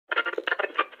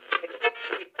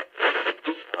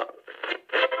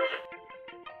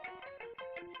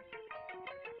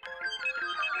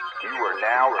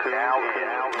now tuned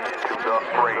in to the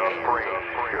Frame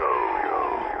Show.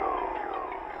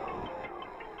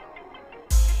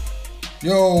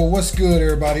 Yo, what's good,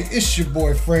 everybody? It's your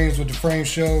boy Frames with the Frame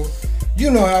Show. You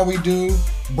know how we do,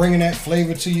 bringing that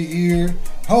flavor to your ear.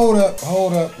 Hold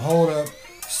up.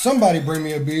 Somebody bring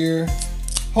me a beer.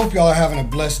 Hope y'all are having a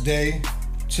blessed day.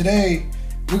 Today,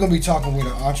 we're going to be talking with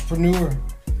an entrepreneur,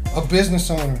 a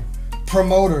business owner,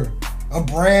 promoter, a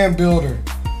brand builder,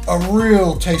 a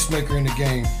real tastemaker in the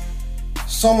game.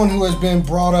 Someone who has been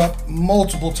brought up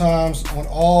multiple times on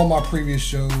all my previous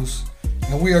shows.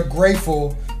 And we are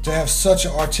grateful to have such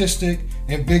an artistic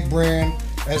and big brand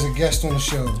as a guest on the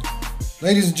show.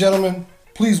 Ladies and gentlemen,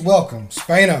 please welcome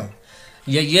Spano.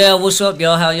 Yeah, what's up,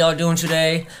 y'all? How y'all doing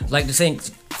today? I'd like to thank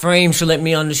Frames for letting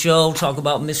me on the show, talk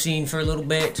about Miss Scene for a little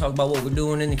bit, talk about what we're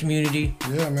doing in the community.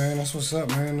 Yeah, man, that's what's up,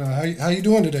 man. How you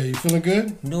doing today? You feeling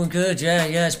good? I'm doing good, yeah.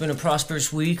 It's been a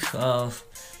prosperous week,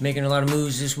 making a lot of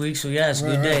moves this week, so yeah, it's a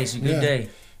good day. It's a good day.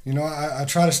 You know, I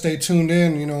try to stay tuned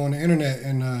in, on the internet,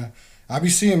 and I be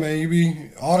seeing, man, you be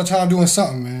all the time doing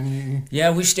something, man.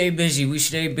 Yeah, we stay busy. We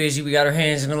got our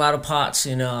hands in a lot of pots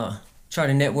and try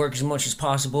to network as much as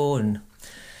possible and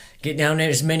get down there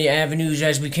as many avenues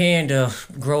as we can to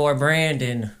grow our brand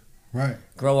and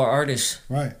grow our artists.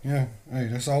 Right, yeah. Hey,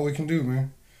 that's all we can do,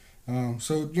 man.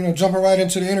 So, jumping right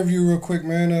into the interview real quick,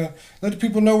 man, let the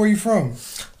people know where you're from.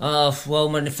 Well,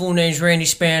 my full name's Randy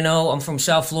Spano. I'm from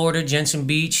South Florida, Jensen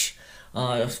Beach.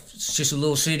 It's just a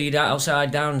little city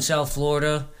down in South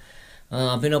Florida.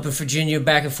 I've been up in Virginia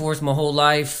back and forth my whole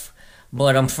life,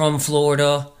 but I'm from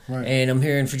Florida, and I'm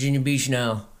here in Virginia Beach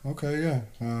now. Okay,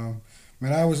 yeah.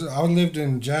 Man, I lived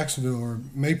in Jacksonville or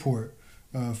Mayport,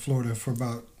 Florida for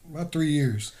about 3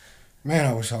 years. Man,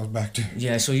 I wish I was back there.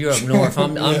 Yeah, so you're up north.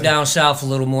 I'm down south a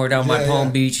little more, down by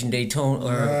Palm Beach and Daytona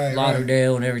or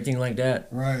Lauderdale and everything like that.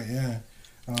 Right, yeah.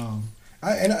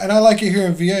 I like it here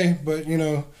in VA, but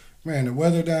man, the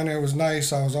weather down there was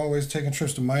nice. I was always taking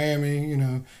trips to Miami,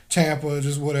 Tampa,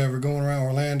 just whatever, going around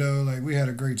Orlando. Like, we had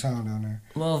a great time down there.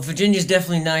 Well, Virginia's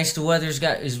definitely nice. The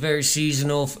is very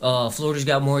seasonal. Florida's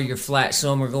got more of your flat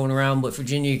summer going around, but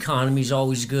Virginia economy's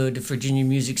always good. The Virginia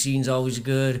music scene's always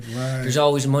good. Right. There's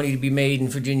always money to be made in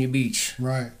Virginia Beach.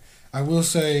 Right. I will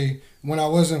say, when I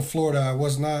was in Florida, I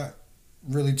was not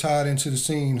really tied into the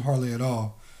scene hardly at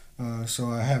all. So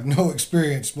I have no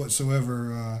experience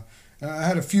whatsoever. I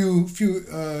had a few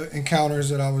encounters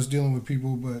that I was dealing with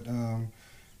people, but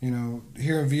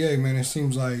here in VA, man, it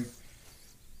seems like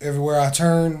everywhere I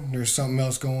turn, there's something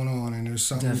else going on, and there's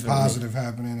something positive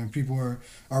happening, and people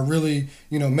are really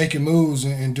making moves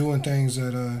and doing things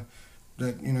that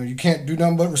you can't do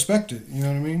nothing but respect it. You know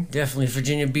what I mean? Definitely,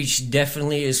 Virginia Beach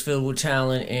definitely is filled with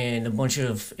talent and a bunch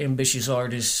of ambitious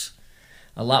artists.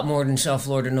 A lot more than South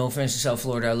Florida. No offense to South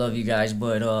Florida, I love you guys,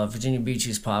 but Virginia Beach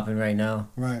is popping right now.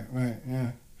 Right,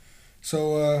 yeah.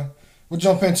 So we'll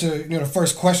jump into the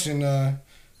first question.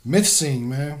 Myth Scene,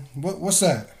 man. What's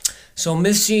that? So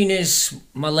Myth Scene is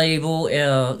my label.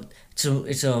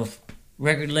 It's a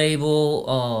record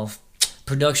label,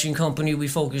 production company. We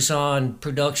focus on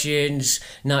productions,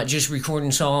 not just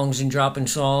recording songs and dropping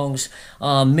songs.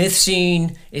 Myth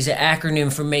Scene is an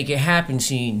acronym for Make It Happen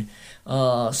Scene.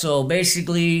 So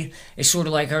basically, it's sort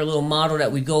of like our little motto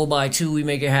that we go by too. We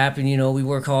make it happen, we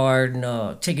work hard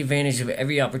and take advantage of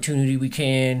every opportunity we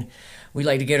can. We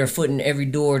like to get our foot in every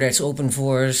door that's open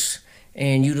for us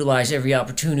and utilize every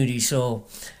opportunity. So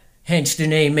hence the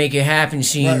name Make It Happen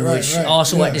Scene, which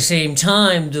also at the same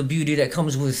time, the beauty that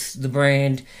comes with the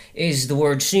brand is the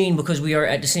word scene, because we are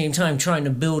at the same time trying to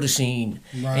build a scene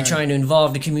and trying to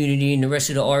involve the community and the rest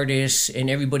of the artists and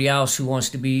everybody else who wants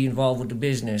to be involved with the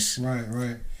business.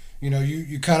 Right.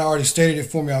 You kind of already stated it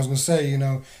for me. I was going to say,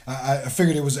 I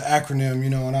figured it was an acronym,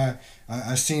 and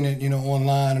I seen it,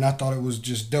 online, and I thought it was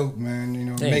just dope,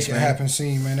 man. Thanks, Make It Happen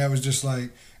Scene, man. That was just like,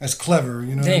 that's clever,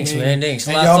 Thanks, what I mean? Man. Thanks.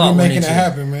 And y'all be making it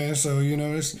happen, man. So,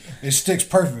 it sticks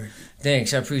perfect.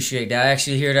 Thanks, I appreciate that. I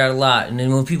actually hear that a lot. And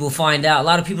then when people find out, a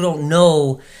lot of people don't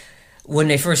know when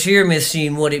they first hear Myth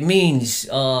Scene what it means.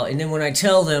 And then when I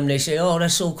tell them, they say, oh,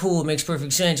 that's so cool, it makes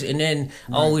perfect sense. And then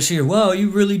I always hear, wow, you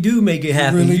really do make it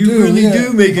happen. You really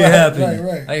do make it happen.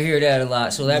 Right. I hear that a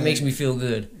lot, so that makes me feel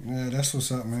good. Yeah, that's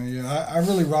what's up, man. Yeah, I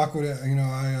really rock with it.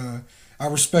 I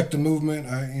respect the movement.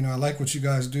 I like what you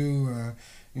guys do.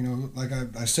 Like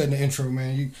I said in the intro,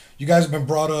 man, you guys have been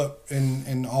brought up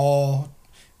in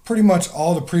pretty much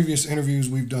all the previous interviews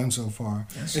we've done so far.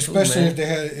 That's especially cool,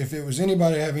 if it was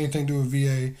anybody that had anything to do with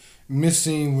VA, Myth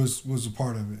Scene was a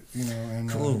part of it, and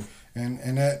cool.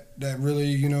 And that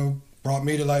really brought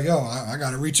me to like, I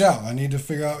got to reach out. I need to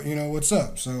figure out what's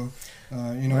up. So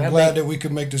I'm glad that we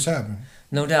could make this happen.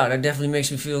 No doubt. That definitely makes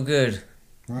me feel good.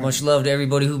 Right. Much love to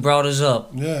everybody who brought us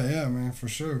up. Yeah, man, for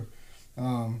sure.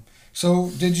 So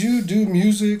did you do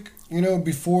music,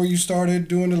 before you started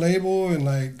doing the label and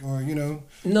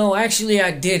No, actually,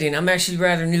 I didn't. I'm actually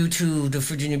rather new to the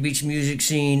Virginia Beach music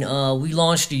scene. We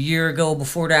launched a year ago.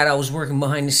 Before that, I was working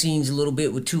behind the scenes a little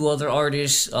bit with two other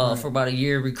artists for about a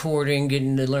year, recording,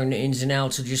 getting to learn the ins and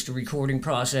outs of just the recording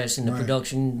process and the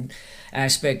production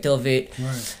aspect of it.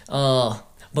 Right.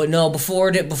 But no,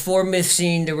 before Myth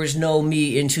Scene, there was no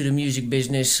me into the music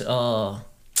business.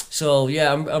 So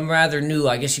yeah, I'm rather new.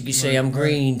 I guess you could say I'm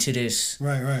green to this.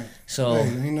 Right. So hey,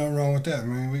 ain't nothing wrong with that,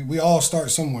 man. We all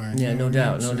start somewhere. Yeah, no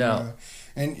doubt.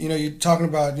 And you're talking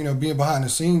about being behind the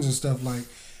scenes and stuff. Like,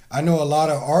 I know a lot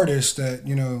of artists that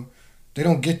they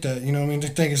don't get that. You know what I mean? They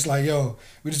think it's like, yo,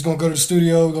 we're just gonna go to the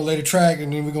studio, we're gonna lay the track,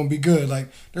 and then we're gonna be good. Like,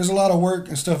 there's a lot of work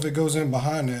and stuff that goes in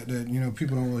behind that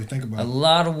people don't really think about. A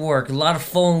lot of work, a lot of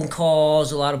phone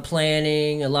calls, a lot of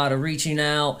planning, a lot of reaching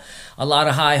out, a lot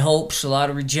of high hopes, a lot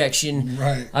of rejection.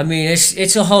 Right. I mean,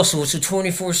 it's a hustle. It's a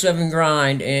 24/7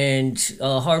 grind, and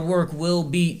hard work will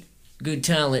beat good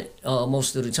talent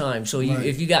most of the time. So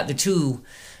if you got the two,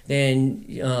 then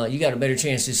you got a better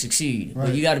chance to succeed. Right.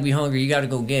 But you got to be hungry. You got to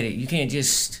go get it. You can't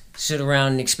just sit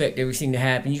around and expect everything to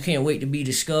happen. You can't wait to be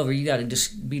discovered. You got to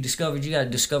be discovered. You got to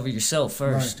discover yourself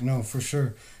first. Right. No, for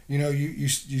sure. You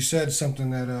said something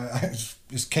that I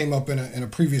just came up in a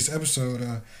previous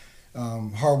episode.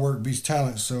 Hard work beats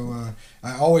talent. So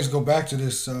I always go back to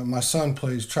this. My son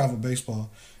plays travel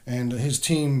baseball, and his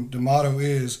team, the motto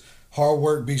is hard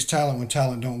work beats talent when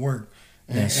talent don't work.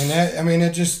 And that, I mean,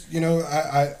 it just,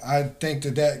 I think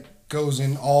that goes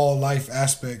in all life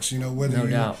aspects, whether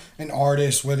you're an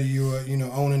artist, whether you're,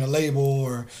 owning a label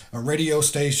or a radio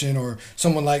station, or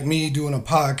someone like me doing a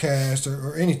podcast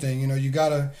or anything. You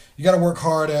gotta work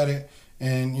hard at it.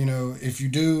 And, if you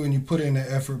do and you put in the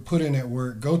effort, put in that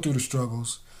work, go through the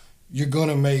struggles, you're going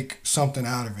to make something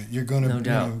out of it. You're going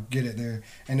to get it there.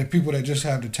 And the people that just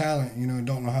have the talent,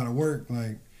 don't know how to work,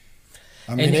 like,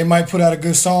 I mean, they might put out a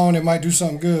good song, they might do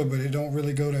something good, but it don't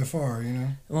really go that far,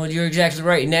 Well, you're exactly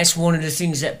right, and that's one of the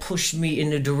things that pushed me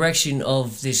in the direction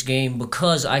of this game,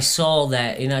 because I saw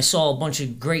that, and I saw a bunch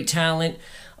of great talent,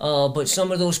 but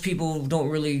some of those people don't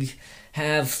really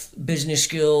have business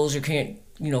skills or can't,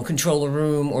 control a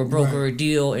room or broker a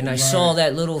deal, and I saw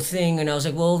that little thing, and I was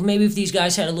like, well, maybe if these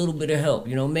guys had a little bit of help,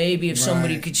 maybe if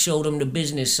somebody could show them the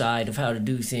business side of how to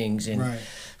do things, and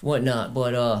whatnot.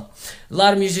 But a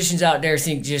lot of musicians out there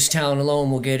think just talent alone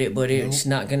will get it, but it's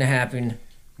not going to happen.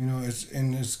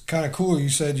 It's kind of cool. You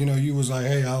said, you was like,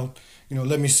 hey, I'll,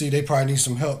 let me see. They probably need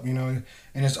some help, and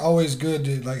it's always good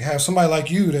to like have somebody like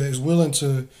you that is willing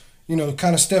to,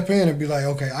 kind of step in and be like,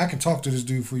 okay, I can talk to this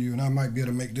dude for you, and I might be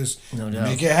able to make this,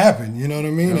 make it happen. You know what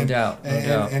I mean? No doubt.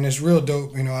 And it's real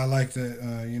dope. I like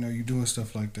that. You doing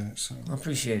stuff like that. So I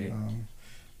appreciate it.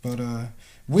 But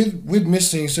with Myth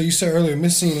Scene, so you said earlier,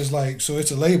 Myth Scene is like, so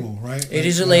it's a label, right? It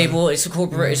is a label. It's a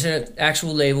corporate. It's an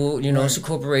actual label. It's a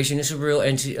corporation. It's a real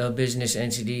business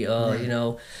entity.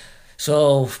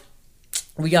 So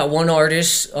we got one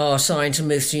artist signed to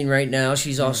Myth Scene right now.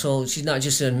 She's not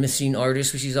just a Myth Scene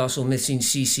artist, but she's also Myth Scene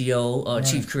CCO,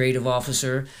 Chief Creative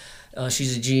Officer.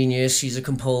 She's a genius. She's a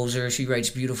composer. She writes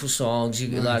beautiful songs. A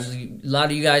lot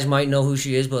of you guys might know who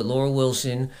she is, but Laura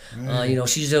Wilson,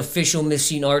 she's an official Myth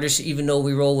Scene artist. Even though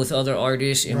we roll with other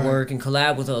artists and work and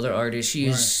collab with other artists, she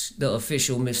is the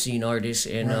official Myth Scene artist.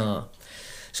 And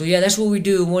so yeah, that's what we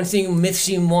do. One thing Myth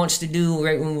Scene wants to do,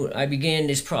 right when I began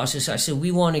this process, I said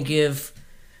we want to give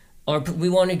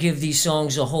these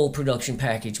songs a whole production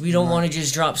package. We don't want to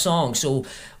just drop songs. So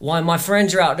while my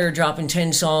friends are out there dropping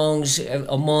 10 songs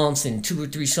a month and 2 or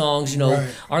 3 songs,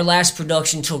 our last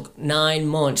production took 9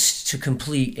 months to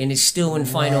complete, and it's still in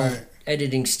final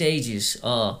editing stages.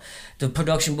 The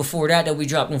production before that we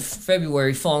dropped in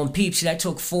February, Fallen Peeps, that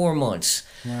took 4 months.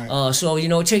 So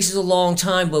it takes us a long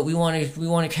time, but we want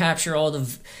to capture all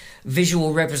the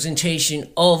visual representation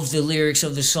of the lyrics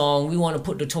of the song. We want to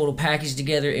put the total package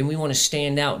together, and we want to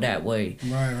stand out that way.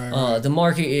 The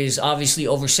market is obviously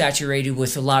oversaturated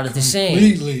with a lot of the same.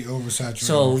 Completely oversaturated.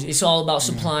 So it's all about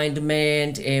supply and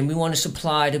demand, and we want to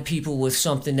supply to people with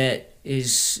something that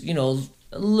is,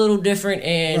 a little different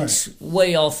and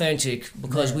way authentic,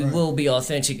 because we will be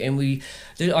authentic. And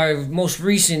our most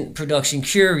recent production,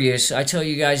 Curious, I tell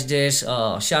you guys this,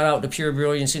 shout out to Pure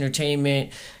Brilliance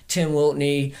Entertainment, Tim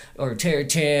Wiltney, or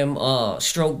Tim,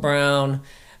 Stroke Brown,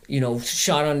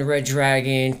 shot on the Red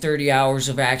Dragon, 30 hours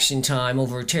of action time,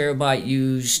 over a terabyte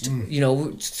used,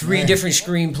 3 different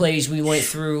screenplays we went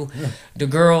through. The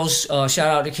girls, shout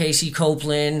out to Casey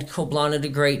Coplana the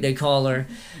Great, they call her.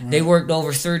 They worked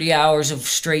over 30 hours of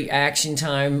straight action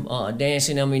time,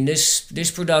 dancing. I mean,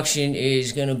 this production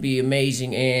is going to be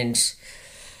amazing, and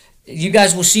you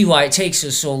guys will see why it takes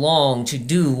us so long to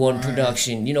do one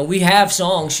production. We have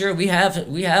songs, sure, we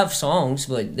have songs,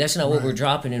 but that's not what we're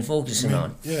dropping and focusing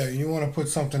on. Yeah, you want to put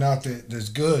something out that's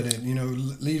good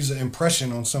and leaves an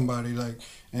impression on somebody,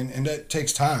 and that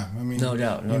takes time. I mean, no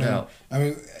doubt. I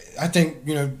mean, I think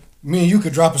me and you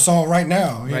could drop a song right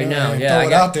now, and throw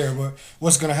it out there, but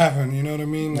what's gonna happen? You know what I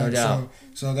mean? No doubt.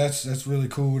 So that's really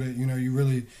cool that you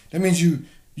really, that means you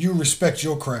respect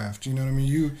your craft. You know what I mean?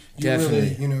 You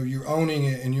Definitely. really, you're owning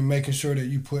it, and you're making sure that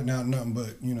you're putting out nothing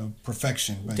but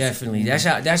perfection. Basically.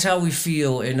 Definitely. That's how we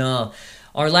feel. And the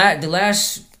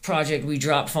last project we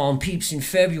dropped, Fallen Peeps, in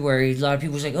February, a lot of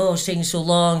people was like, "Oh, it's taking so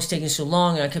long,"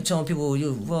 and I kept telling people,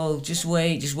 "Well, just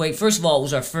wait." First of all, it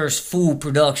was our first full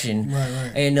production,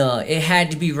 right. And it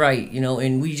had to be right,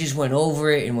 and we just went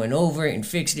over it and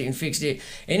fixed it,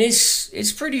 and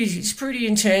it's pretty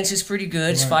intense. It's pretty good.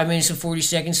 It's 5 minutes and 40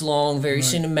 seconds long, very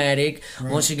cinematic.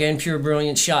 Once again, pure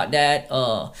brilliance. Shot that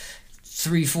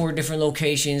 3-4 different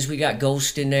locations. We got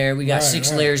Ghost in there. We got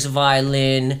 6 layers of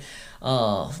violin.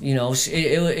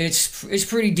 It's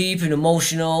pretty deep and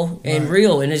emotional and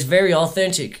real, and it's very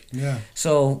authentic. Yeah.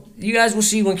 So you guys will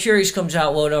see when Curious comes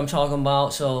out what I'm talking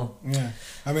about. So yeah,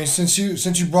 I mean, since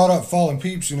you brought up Fallen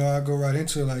Peeps, I go right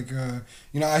into I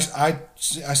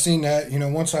seen that.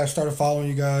 Once I started following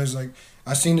you guys, I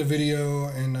seen the video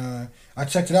and I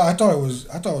checked it out. I thought it was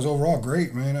overall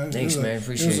great, man. Thanks, man.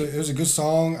 Appreciate it. It was a good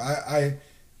song.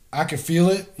 I could feel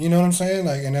it, you know what I'm saying?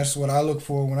 And that's what I look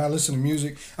for when I listen to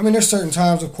music. I mean, there's certain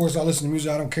times, of course, I listen to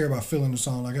music, I don't care about feeling the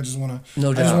song. I just want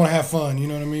to have fun, you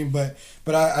know what I mean? But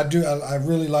I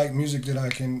really like music that I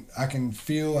can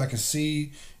feel, I can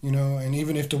see, and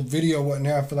even if the video wasn't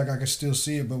there, I feel like I could still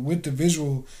see it. But with the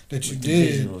visual that you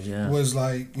did, was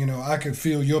I could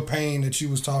feel your pain that you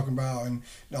was talking about and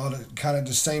all the kind of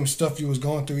the same stuff you was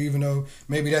going through, even though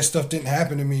maybe that stuff didn't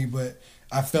happen to me, but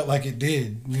I felt like it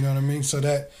did, you know what I mean? So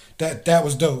that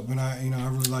was dope, and I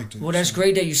really liked it. Well, that's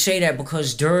great that you say that,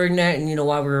 because during that, and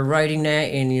while we were writing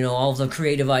that, and all the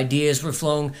creative ideas were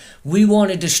flowing, we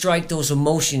wanted to strike those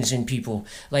emotions in people.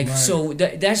 So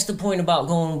that's the point about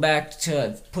going back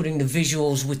to putting the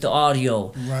visuals with the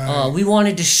audio. Right. We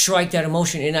wanted to strike that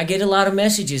emotion, and I get a lot of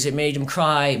messages. It made them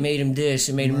cry, it made them this,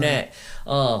 it made them that.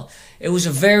 It was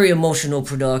a very emotional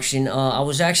production. I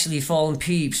was actually Fallen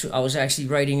Peeps. I was actually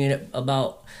writing it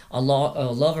about a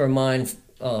lover of mine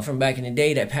from back in the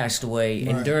day that passed away.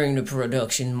 And during the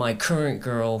production, my current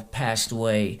girl passed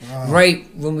away right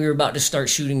when we were about to start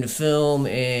shooting the film.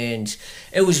 And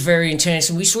it was very intense.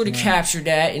 And we sort of captured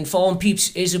that. And Fallen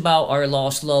Peeps is about our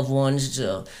lost loved ones. It's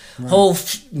a whole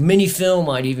mini film,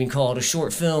 I'd even call it, a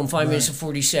short film, 5 minutes and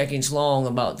 40 seconds long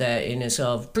about that. And it's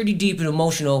pretty deep and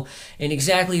emotional. And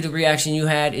exactly the reaction you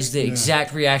had is the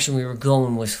exact reaction we were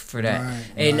going with for that.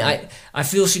 I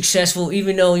feel successful,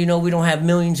 even though, we don't have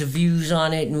millions of views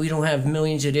on it and we don't have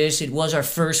millions of this. It was our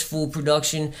first full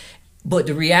production. But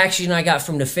the reaction I got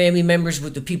from the family members,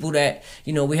 with the people that,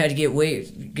 we had to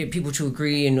get people to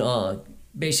agree and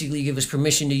basically give us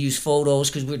permission to use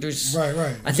photos, because there's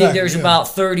I think there's about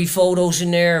 30 photos in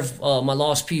there of my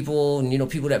lost people and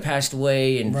people that passed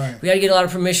away, and we had to get a lot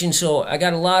of permission. So I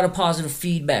got a lot of positive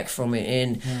feedback from it,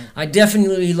 and I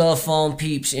definitely love Fallen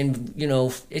Peeps, and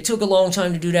it took a long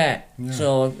time to do that.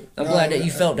 So I'm glad that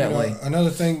you felt that way.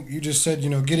 Another thing you just said,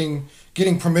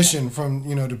 getting permission from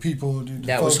the people, the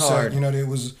that folks was hard. That, it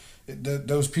was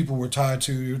those people were tied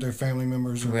to their family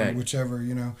members or whichever,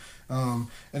 and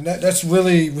that's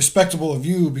really respectable of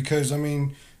you, because a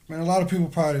lot of people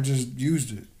probably just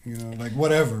used it,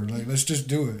 whatever, let's just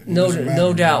do it.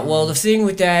 No doubt. Well, the thing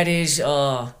with that is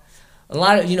a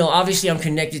lot of, obviously I'm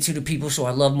connected to the people, so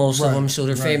I love most of them. So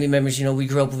they're family members, we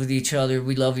grew up with each other.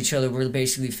 We love each other. We're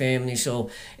basically family. So,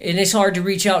 and it's hard to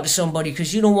reach out to somebody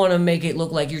because you don't want to make it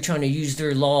look like you're trying to use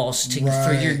their loss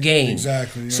for your gain.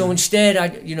 Exactly. Yeah. So instead,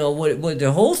 what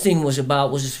the whole thing was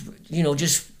about was,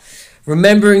 just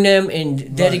remembering them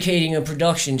and dedicating a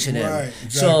production to them. Right, exactly.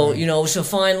 So, it's a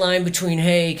fine line between,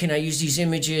 hey, can I use these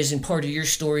images and part of your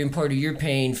story and part of your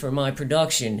pain for my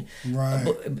production? Right.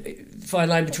 Fine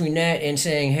line between that and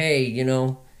saying, hey,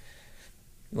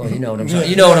 well, you know what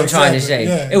I'm trying to say.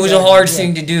 Yeah, it was a hard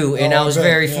thing to do, and I was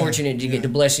very fortunate to get the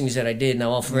blessings that I did, and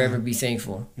I'll forever be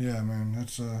thankful. Yeah, man.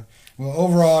 That's well,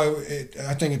 overall,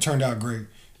 I think it turned out great.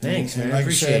 Thanks, and man. like I you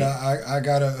appreciate said, it. I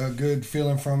got a good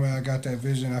feeling from it. I got that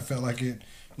vision. I felt like it,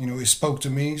 it spoke to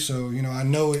me. So, I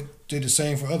know it did the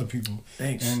same for other people.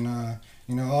 Thanks. And,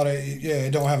 all that,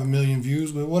 it don't have a million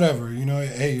views, but whatever,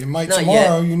 hey, it might Not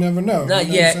tomorrow, yet. you never know. Not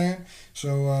you know yet. What I'm saying?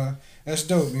 So, that's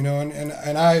dope,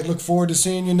 and I look forward to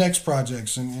seeing your next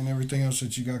projects and everything else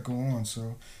that you got going on.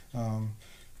 So,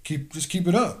 just keep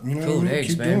it up, Cool, what I mean? thanks,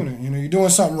 Keep man. doing it, you're doing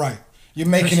something right. You're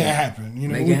making it happen.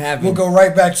 Make it happen. We'll go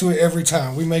right back to it every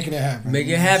time. We're making it happen. Make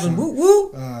it happen. So, Woo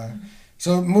woo.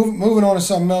 So moving on to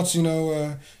something else,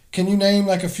 can you name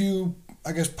like a few,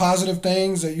 I guess, positive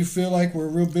things that you feel like were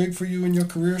real big for you in your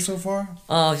career so far?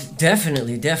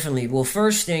 Definitely. Well,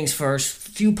 first things first,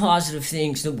 few positive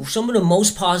things. Some of the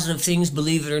most positive things,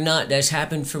 believe it or not, that's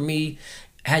happened for me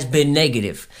has been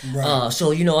negative. Right.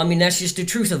 So, that's just the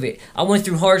truth of it. I went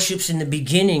through hardships in the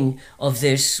beginning of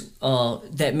this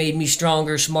that made me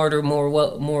stronger, smarter,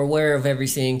 more aware of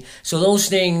everything. So those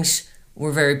things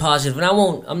were very positive. And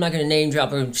I'm not going to name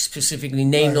drop or specifically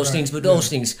name those things, but those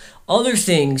things. Other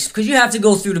things, because you have to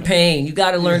go through the pain. You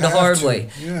got to learn the hard way.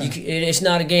 Yeah. It's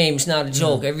not a game. It's not a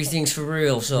joke. Everything's for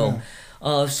real. So...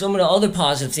 some of the other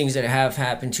positive things that have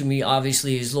happened to me,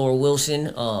 obviously, is Laura Wilson.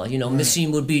 Miss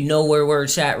Scene would be nowhere where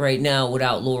it's at right now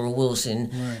without Laura Wilson.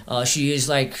 Right. She is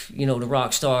like, the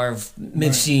rock star of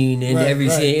Miss Scene and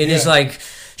everything. Right. And it's like,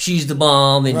 she's the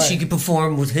bomb, and Right. she can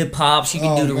perform with hip hop. She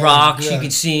can do the man, rock. yeah. She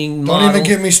can sing. Don't model. even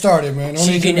get me started, man. Don't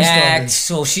She even can get me act,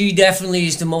 started. so she definitely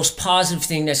is the most positive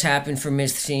thing that's happened for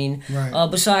Miss Scene. Right.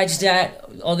 Besides that,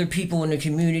 other people in the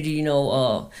community,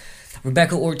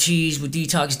 Rebecca Ortiz with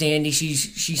Detox Dandy, she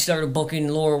started booking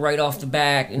Laura right off the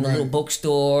back in the little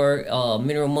bookstore,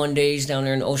 Mineral Mondays down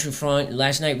there in the oceanfront.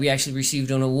 Last night we actually received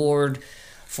an award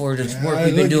for the work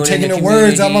we've been doing taking in the the community.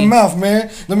 words out my mouth, man.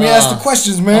 Let me ask the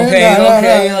questions, man.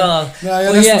 Okay.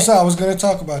 That's what's up. I was going to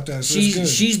talk about that. So it's good.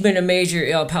 She's been a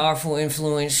major, powerful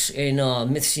influence in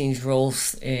Myth Scene's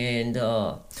growth, and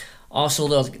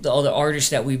also the other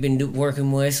artists that we've been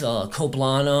working with,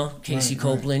 Coplana, Casey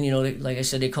Copeland. Like I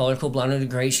said, they call her Coplana the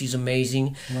Great. She's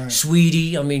amazing. Right.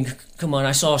 Sweetie, I mean, come on,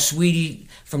 I saw Sweetie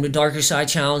from the Darker Side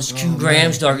Challenge, Q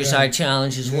Graham's Darker Side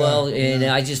Challenge as well, and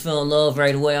I just fell in love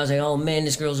right away. I was like, oh man,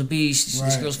 this girl's a beast.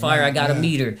 This girl's fire. I gotta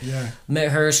meet her. Yeah.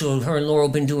 Met her, so her and Laurel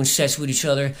been doing sets with each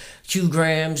other. Q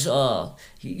Graham's,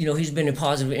 he's been a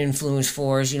positive influence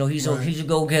for us. He's a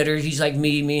go-getter. He's like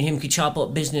me. Me and him could chop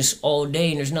up business all day,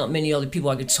 and there's not many other people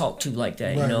I could talk to like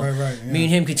that. Right, right, yeah. Me and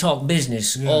him could talk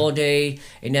business all day,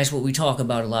 and that's what we talk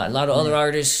about a lot. A lot of other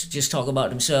artists just talk about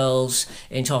themselves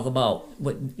and talk about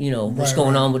what's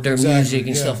going on with their music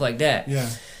and stuff like that. Yeah.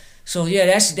 So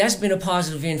that's been a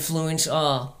positive influence.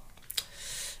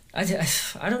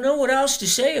 I don't know what else to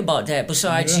say about that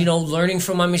besides learning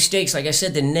from my mistakes. Like I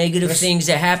said, the negative things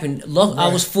that happened. I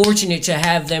was fortunate to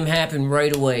have them happen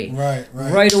right away.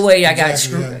 Right away, I got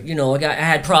screwed. I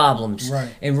had problems. Right.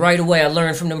 And right away, I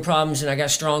learned from them problems, and I got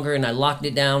stronger, and I locked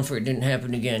it down for it didn't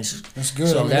happen again. That's good.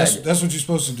 So that's what you're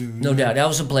supposed to do. No doubt, that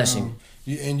was a blessing.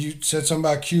 And you said something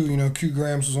about Q. Q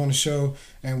Grams was on the show,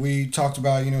 and we talked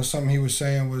about something he was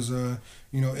saying was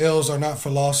L's are not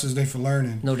for losses, they for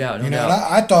learning. No doubt. And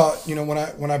I thought,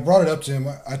 when I brought it up to him,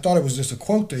 I thought it was just a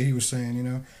quote that he was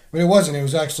saying, but it wasn't. It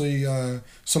was actually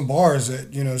some bars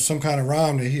that, some kind of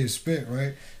rhyme that he had spit,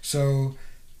 right? So,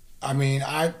 I mean,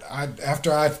 I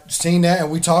after I've seen that and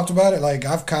we talked about it, like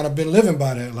I've kind of been living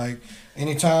by that. Like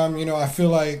anytime, I feel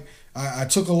like I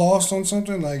took a loss on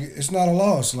something, like it's not a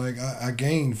loss. Like I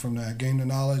gained from that. I gained the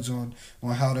knowledge on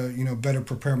how to better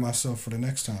prepare myself for the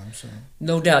next time. So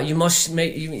no doubt, you must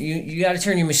make you got to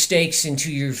turn your mistakes into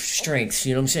your strengths.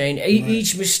 You know what I'm saying?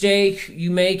 Each mistake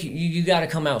you make, you got to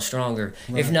come out stronger.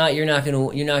 Right. If not, you're not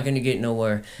gonna get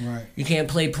nowhere. Right. You can't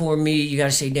play poor me. You got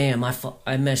to say, damn,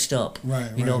 I messed up.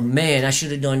 Right. Man, I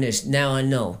should have done this. Now I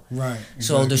know. Right. Exactly.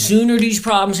 So the sooner these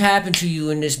problems happen to you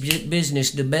in this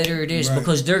business, the better it is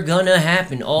because they're gonna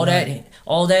happen. All that.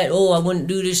 Oh, I wouldn't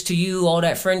do this to you. All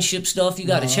that friendship stuff. You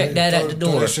got to check that at the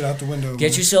door. Throw that shit out the window.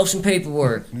 Get yourself some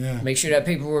paperwork. Yeah. Make sure that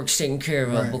paperwork's taken care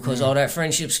of because all that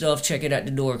friendship stuff, check it at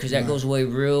the door because that goes away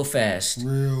real fast.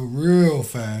 Real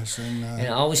fast. And I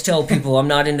always tell people I'm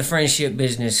not in the friendship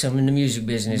business. I'm in the music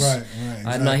business. Right.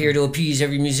 Exactly. I'm not here to appease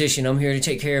every musician. I'm here to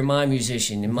take care of my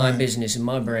musician and my business and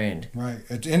my brand. Right.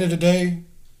 At the end of the day,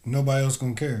 nobody else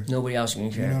gonna care. Nobody else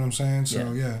gonna care. You know what I'm saying?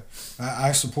 So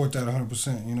I support that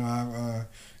 100%.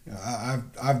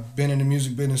 I've been in the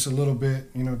music business a little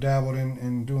bit. Dabbled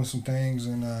in doing some things,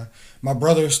 and my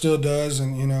brother still does,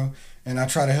 and and I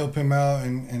try to help him out.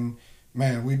 And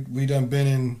man, we done been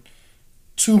in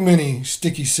too many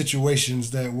sticky situations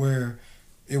that where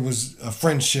it was a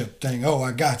friendship thing. Oh,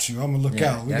 I got you. I'm gonna look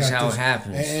out. That's got how this. it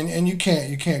happens. And you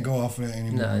can't go off of that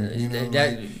anymore. No, you know,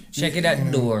 check it at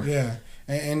the door. Yeah,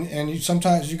 and you,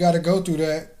 sometimes you got to go through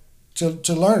that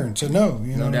to learn, to know.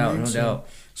 You know, No doubt, what I mean? no doubt.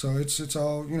 So it's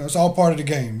all, it's all part of the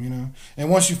game. You know, and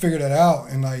once you figure that out,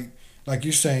 and like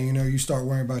you're saying, you start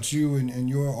worrying about you and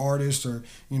you're an artist, or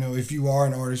if you are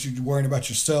an artist, you're worrying about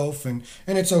yourself, and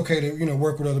it's okay to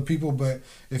work with other people. But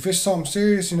if it's something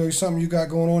serious, something you got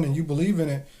going on and you believe in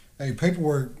it, hey,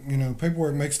 paperwork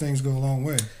makes things go a long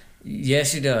way.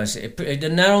 Yes, it does. It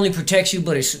not only protects you,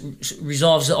 but it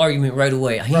resolves the argument right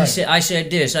away. He said, I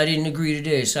said this. I didn't agree to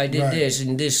this. I did this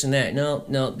and this and that.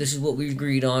 No, this is what we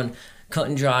agreed on. Cut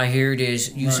and dry. Here it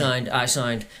is. You signed. I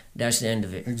signed. That's the end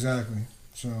of it. Exactly.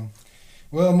 So,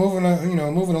 well, moving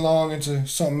along into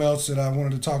something else that I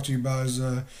wanted to talk to you about is,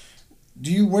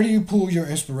 where do you pull your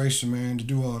inspiration, man, to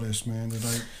do all this, man?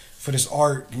 For this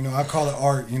art, I call it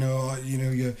art.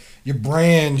 Your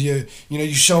brand.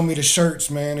 You show me the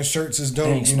shirts, man. The shirts is dope.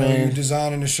 Thanks, man. You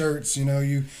designing the shirts.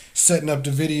 You setting up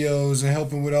the videos and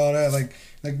helping with all that.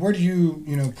 Like where do you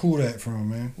pull that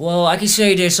from, man? Well, I can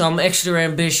say this: I'm extra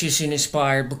ambitious and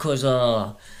inspired because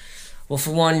well,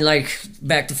 for one, like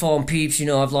back to Fallen Peeps,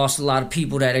 I've lost a lot of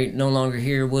people that are no longer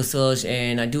here with us,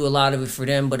 and I do a lot of it for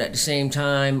them. But at the same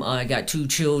time, I got 2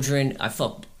 children.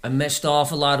 I messed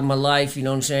off a lot of my life. You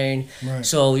know what I'm saying? Right.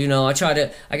 So I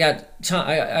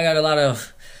got a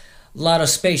lot of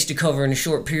space to cover in a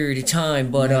short period of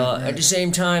time. But at the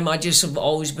same time, I just have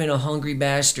always been a hungry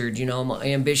bastard. I'm an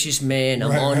ambitious man.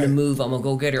 I'm on the move. I'm a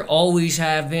go-getter. Always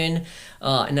have been.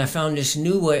 And I found this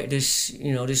new way, this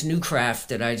new craft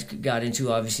that I got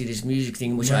into. Obviously, this music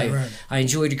thing, which I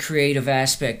enjoy the creative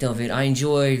aspect of it. I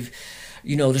enjoy,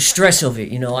 the stress of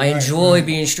it. I enjoy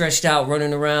being stressed out,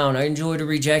 running around. I enjoy the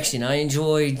rejection. I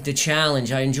enjoy the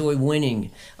challenge. I enjoy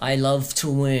winning. I love to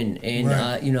win. And,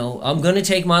 I'm going to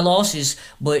take my losses,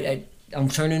 but I'm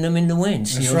turning them into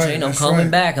wins. You know what I'm saying? I'm coming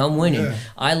back. I'm winning. Yeah.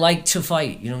 I like to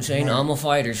fight. You know what I'm saying? I'm a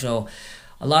fighter. So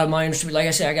a lot of my industry, like I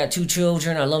said, I got 2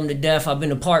 children. I love them to death. I've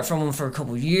been apart from them for a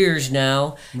couple of years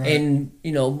now. And,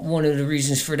 one of the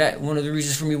reasons for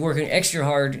me working extra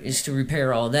hard is to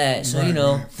repair all that. So,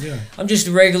 I'm just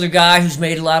a regular guy who's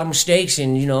made a lot of mistakes.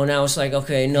 And, now it's like,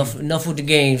 okay, enough with the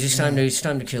games. It's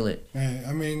time to kill it. Man,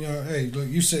 I mean, hey, look,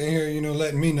 you sitting here,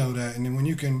 letting me know that. And then when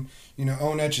you can,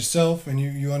 own that yourself and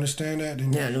you understand that,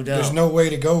 then no doubt. There's no way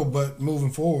to go but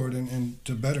moving forward and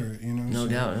to better it, No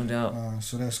doubt.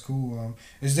 So that's cool.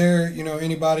 Is there,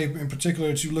 anybody in particular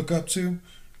that you look up to?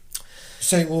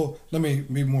 Well, let me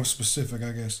be more specific,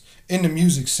 I guess. In the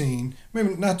music scene,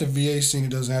 maybe not the VA scene, it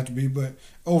doesn't have to be, but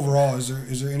overall, is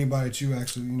there anybody that you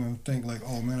actually, think like,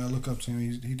 oh man, I look up to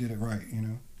him, he did it right,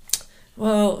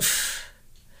 Well,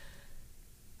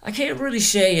 I can't really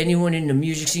say anyone in the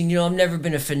music scene. I've never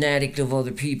been a fanatic of other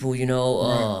people.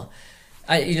 I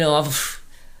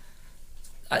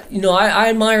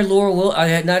admire Laura Wilson. I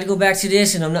had not to go back to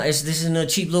this, and this isn't a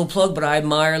cheap little plug, but I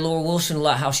admire Laura Wilson a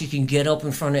lot. How she can get up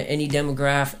in front of any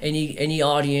demographic, any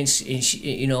audience, and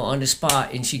she, on the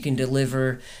spot, and she can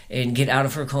deliver and get out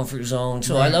of her comfort zone.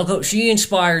 So I look up. She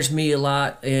inspires me a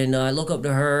lot, and I look up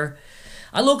to her.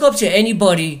 I look up to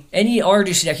anybody, any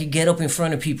artist that could get up in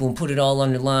front of people and put it all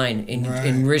on the line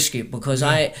and risk it. Because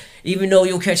even though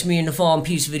you'll catch me in the Fallen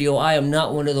Peace video, I am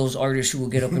not one of those artists who will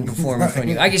get up and perform in front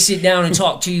of you. I can sit down and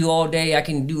talk to you all day. I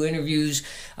can do interviews.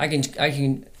 I can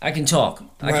talk.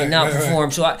 I cannot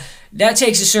perform. So that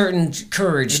takes a certain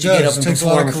courage to get up and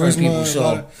perform in front of people.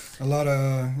 So a lot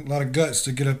of guts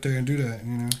to get up there and do that.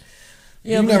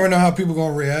 Yeah, you never know how people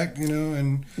gonna react,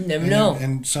 and never know.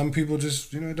 And some people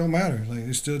just, it don't matter. Like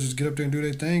they still just get up there and do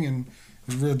their thing, and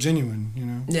it's real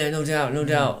genuine, Yeah, no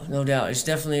doubt. It's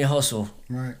definitely a hustle.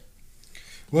 Right.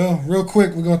 Well, real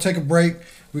quick, we're gonna take a break.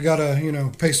 We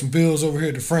gotta, pay some bills over here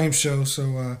at the Frame Show.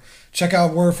 So check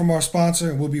out word from our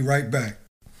sponsor, and we'll be right back.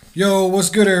 Yo,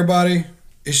 what's good, everybody?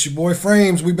 It's your boy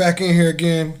Frames. We back in here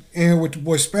again, in here with the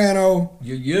boy Spano.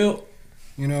 Yeah.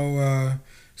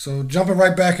 So jumping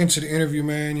right back into the interview,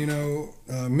 man.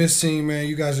 Miss Scene, man.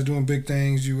 You guys are doing big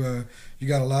things. You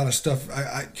got a lot of stuff.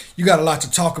 You got a lot to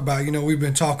talk about. We've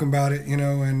been talking about it. And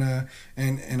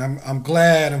I'm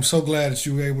glad. I'm so glad that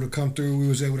you were able to come through. We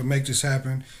was able to make this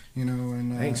happen.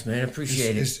 And thanks, man. I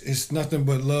appreciate it. It's nothing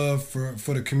but love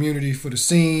for the community, for the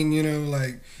scene.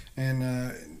 Hey,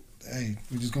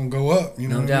 we're just gonna go up.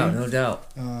 No doubt.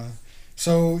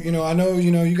 So, I know,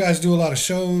 you guys do a lot of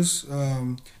shows.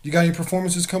 You got any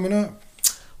performances coming up?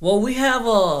 Well, we have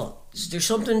there's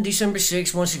something December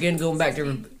 6th, once again going back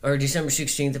to, or December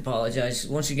 16th, apologize.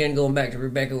 Once again going back to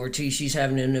Rebecca Ortiz. She's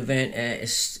having an event at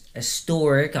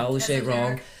Historic, I always say it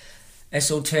wrong.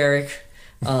 Esoteric.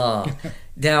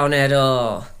 down at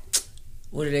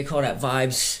what do they call that?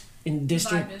 Vibes in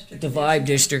district, the Vibe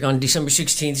District on December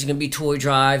 16th. It's gonna be toy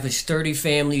drive. It's 30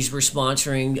 families we're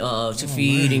sponsoring to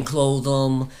feed and clothe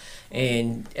them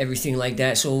and everything like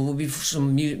that. So we'll be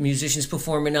some musicians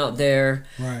performing out there.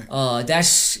 Right.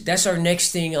 That's our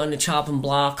next thing on the chopping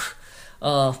block.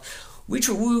 We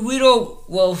don't.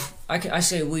 Well, I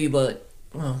say we, but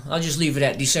I'll just leave it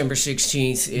at December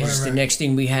 16th is the next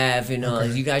thing we have, and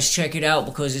you guys check it out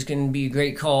because it's going to be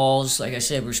great calls. Like I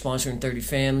said, we're sponsoring 30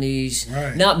 families.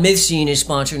 Right. Not Myth Scene is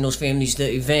sponsoring those families. The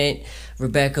event,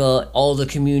 Rebecca, all the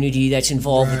community that's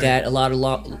involved with that. A lot of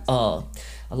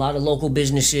local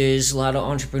businesses, a lot of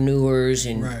entrepreneurs,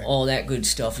 and all that good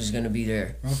stuff is going to be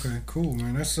there. Okay, cool,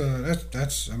 man. That's.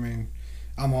 I mean,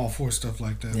 I'm all for stuff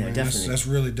like that. Yeah, man. definitely. That's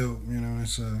really dope. You know,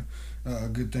 it's a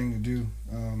good thing to do.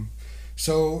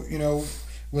 So, you know,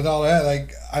 with all that,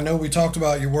 like, I know we talked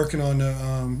about you're working on the,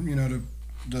 you know,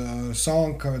 the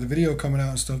song cover, the video coming out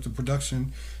and stuff, the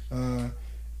production.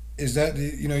 Is that,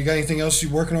 you know, you got anything else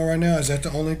you're working on right now? Is that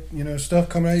the only, you know, stuff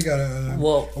coming out? You got are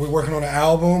we working on an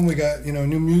album? We got, you know,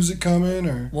 new music coming,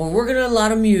 or? Well, we're working on a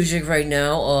lot of music right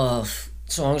now.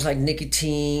 Songs like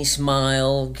Nicotine,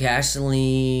 Smile,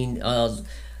 Gasoline,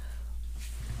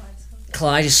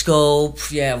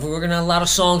 Kaleidoscope. Yeah, we're working on a lot of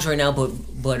songs right now,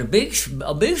 but a big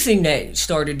thing that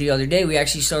started the other day, we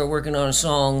actually started working on a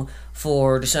song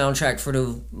for the soundtrack for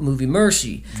the movie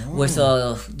Mercy with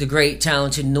the great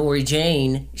talented Nori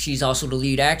Jane. She's also the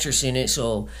lead actress in it,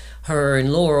 so her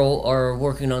and Laurel are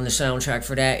working on the soundtrack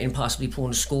for that and possibly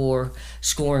pulling the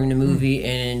scoring the movie,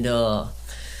 and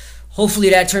hopefully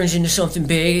that turns into something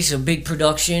big. It's a big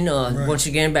production. Once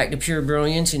again, back to Pure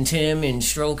Brilliance and Tim and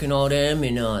Stroke and all them.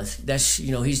 And that's,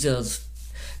 you know, he's the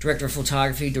director of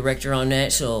photography, director on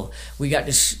that. So we got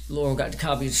this, Laurel got the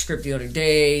copy of the script the other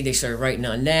day. They started writing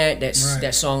on that.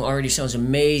 That song already sounds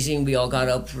amazing. We all got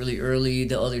up really early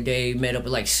the other day, met up at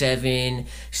like 7,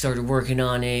 started working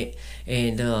on it.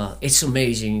 And it's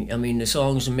amazing. I mean, the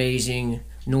song's amazing.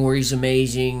 Nori's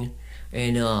amazing.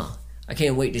 And I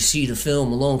can't wait to see the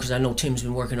film alone because I know Tim's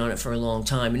been working on it for a long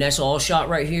time. And that's all shot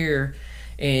right here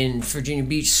in Virginia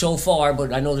Beach so far,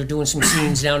 but I know they're doing some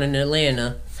scenes down in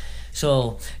Atlanta.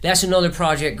 So that's another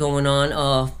project going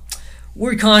on.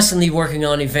 We're constantly working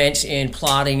on events and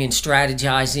plotting and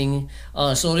strategizing.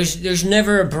 So there's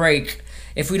never a break.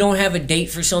 If we don't have a date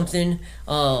for something,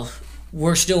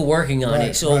 we're still working on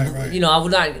it. So, you know, I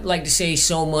would not like to say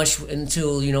so much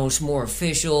until, you know, it's more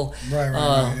official.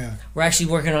 Yeah. We're actually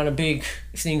working on a big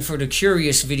thing for the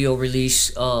Curious video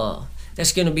release.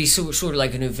 That's going to be sort of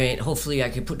like an event. Hopefully I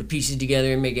can put the pieces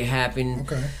together and make it happen.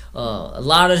 Okay. A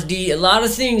lot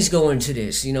of things go into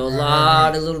this, you know, a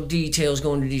lot of little details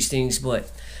go into these things,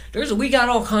 but we got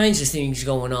all kinds of things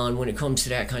going on when it comes to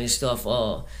that kind of stuff.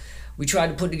 We tried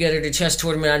to put together the chess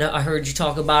tournament. I heard you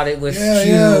talk about it with Q.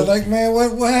 Yeah. Like, man,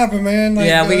 what happened, man?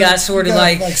 Like, we got sort of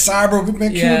like cyber. Man,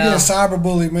 Q getting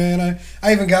cyberbullied, man.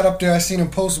 I even got up there. I seen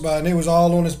him post about it, and it was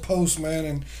all on his post, man.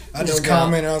 And I just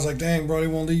commented. I was like, dang, bro, they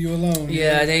won't leave you alone.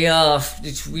 Yeah,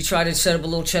 we tried to set up a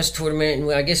little chess tournament,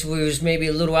 and I guess we was maybe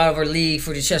a little out of our league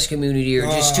for the chess community, or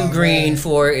just too green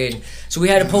for it. And so we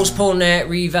had to postpone that,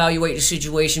 reevaluate the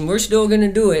situation. We're still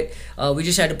gonna do it. We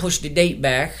just had to push the date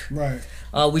back. Right.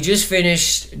 We just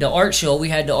finished the art show. We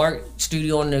had the art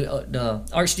studio on the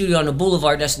art studio on the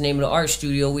Boulevard. That's the name of the art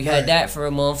studio. We had that for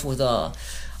a month with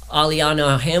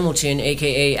Aliana Hamilton,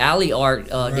 aka Ali Art,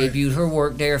 debuted her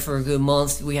work there for a good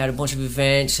month. We had a bunch of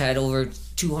events. Had over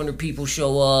 200 people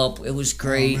show up. It was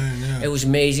great. It was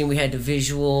amazing. We had the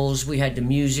visuals. We had the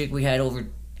music. We had over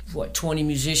 20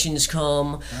 musicians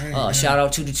come. Shout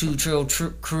out to the Two Trail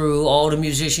crew, all the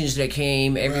musicians that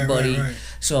came, everybody.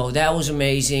 So that was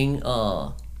amazing.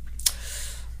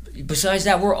 Besides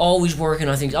that, we're always working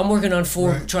on things. I'm working on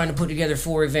trying to put together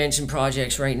 4 events and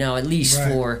projects right now, at least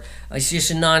 4. It's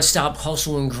just a nonstop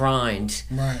hustle and grind.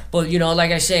 But, you know,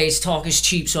 like I say, talk is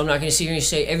cheap, so I'm not going to sit here and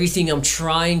say everything I'm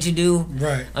trying to do.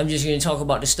 I'm just going to talk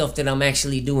about the stuff that I'm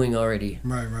actually doing already.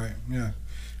 Yeah.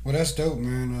 Well, that's dope,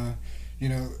 man. You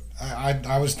know,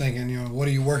 I was thinking, you know, what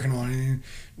are you working on?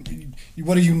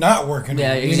 What are you not working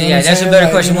on? You know that's a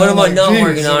better question. What am I not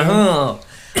working on?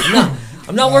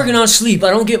 I'm not working on sleep.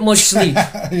 I don't get much sleep.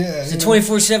 It's a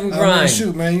 24/7 grind.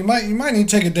 Shoot, man, you might need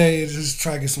to take a day and just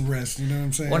try to get some rest. You know what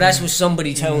I'm saying? Well, that's what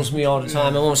somebody tells me all the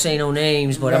time. I won't say no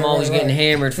names, but I'm always getting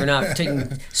hammered for not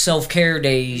taking self-care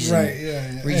days,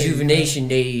 rejuvenation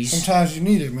days. Sometimes you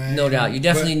need it, man. No doubt, you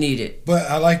definitely need it. But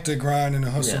I like the grind and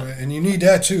the hustle, and you need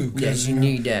that too. Yes, you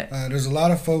need that. There's a lot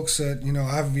of folks that, you know,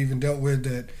 I've even dealt with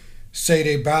that say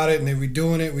they about it and we're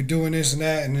doing this and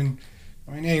that, and then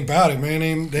I mean, they ain't about it,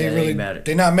 man. They Yeah, really, ain't about it.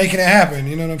 they're not making it happen.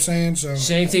 You know what I'm saying? So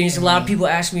Same thing as a lot of people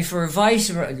ask me for advice.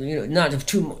 Not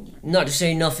to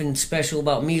say nothing special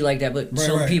about me like that, but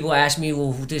some people ask me,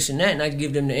 well, this and that, and I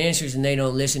give them the answers, and they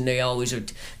don't listen. They always are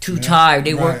too tired.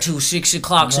 They work till 6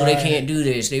 o'clock, so they can't do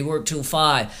this. They work till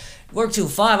 5. Work till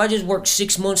 5. I just worked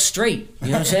 6 months straight. You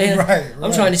know what I'm saying?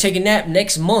 I'm trying to take a nap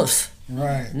next month.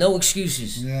 Right. No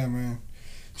excuses. Yeah, man.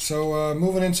 So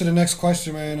moving into the next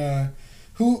question, man.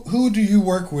 Who do you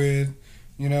work with?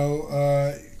 You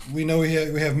know, we know we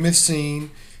have Myth Scene.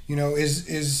 You know,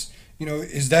 is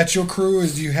that your crew?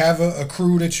 Do you have a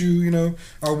crew that you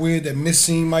are with that Myth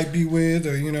Scene might be with,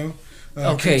 or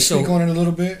okay, can you speak on it a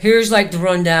little bit? Here's like the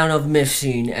rundown of Myth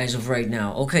Scene as of right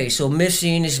now. Okay, so Myth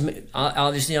Scene is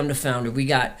obviously I'm the founder.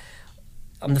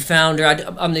 I'm the founder.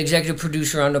 I'm the executive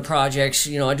producer on the projects.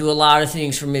 I do a lot of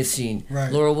things for Myth Scene.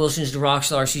 Right. Laura Wilson's the rock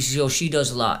star CCO. She does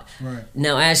a lot. Right.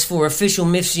 Now, as for official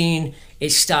Myth Scene,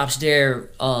 it stops there.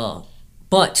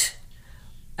 But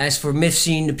as for Myth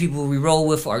Scene, the people we roll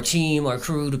with, our team, our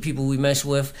crew, the people we mess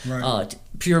with,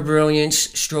 Pure Brilliance,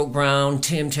 Stroke Brown,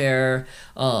 Tim Terror,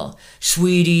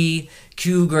 Sweetie,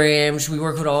 Q Grams. We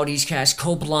work with all these cats.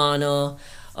 Coplana.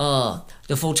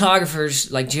 The photographers,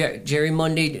 like Jerry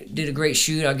Monday did a great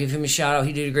shoot. I'll give him a shout out.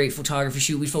 He did a great photography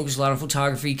shoot. We focus a lot on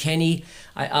photography. Kenny,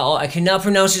 I cannot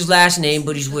pronounce his last name,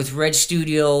 but he's with Red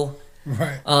Studio.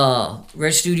 Right.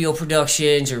 Red Studio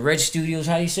Productions, or Red Studios,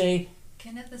 how do you say?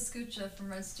 Kenneth Escucha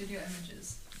from Red Studio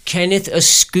Images. Kenneth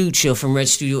Escucha from Red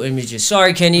Studio Images.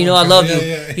 Sorry, Kenny, I love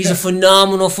you. He's a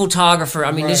phenomenal photographer.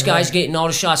 I mean, this guy's getting all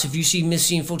the shots. If you see Myth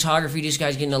Scene photography, this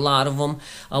guy's getting a lot of them.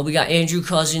 We got Andrew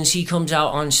Cousins. He comes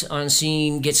out on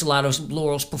scene, gets a lot of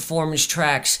Laurel's performance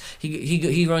tracks.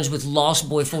 He runs with Lost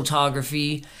Boy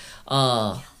Photography.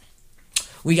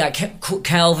 We got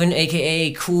Calvin,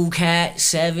 aka Cool Cat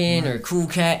 7 or Cool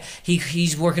Cat.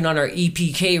 He's working on our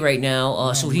EPK right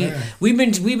now. We've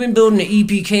been building the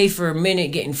EPK for a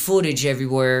minute, getting footage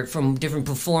everywhere from different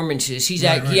performances. He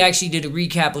actually did a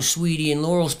recap of Sweetie and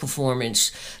Laurel's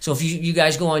performance. So if you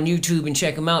guys go on YouTube and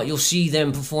check them out, you'll see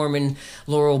them performing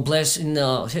Laurel Bless in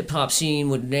the hip hop scene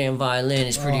with the damn violin.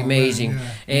 It's pretty amazing,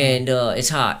 and it's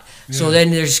hot. Yeah. So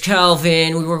then there's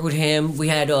Calvin. We work with him. We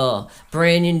had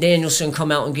Brandon Danielson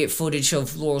come out and get footage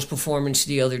of Laurel's performance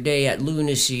the other day at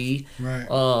Lunacy. Right.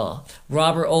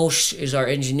 Robert Osh is our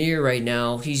engineer right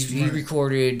now. He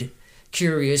recorded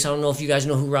Curious. I don't know if you guys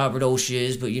know who Robert Osh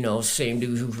is, but same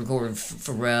dude who recorded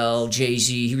Pharrell,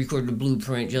 Jay-Z. He recorded The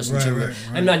Blueprint, Justin Timberlake.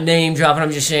 Right. I'm not name dropping.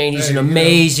 I'm just saying he's an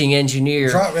amazing engineer.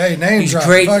 He's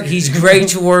great. He's great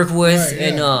to work with,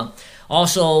 and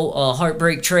also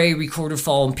Heartbreak Trey recorded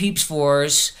Fallen Peeps for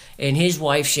us. And his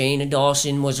wife, Shane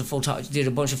Dawson, did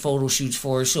a bunch of photo shoots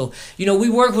for us. So, we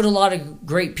work with a lot of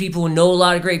great people and know a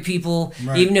lot of great people.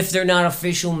 Right. Even if they're not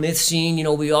official Myth Scene,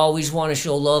 we always want to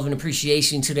show love and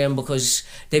appreciation to them because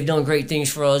they've done great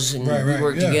things for us and we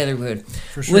work together with.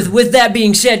 For sure. With that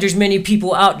being said, there's many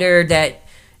people out there that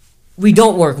we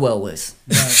don't work well with.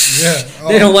 Right. Yeah.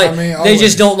 They don't like. They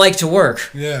just don't like to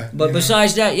work. Yeah. But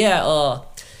besides that,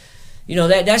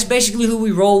 that's basically who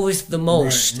we roll with the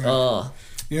most. Right.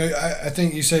 I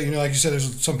think you said, like you said,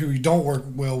 there's some people you don't work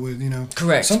well with,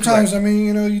 Correct. Sometimes, correct. I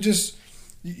mean,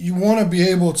 you want to be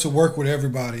able to work with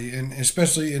everybody, and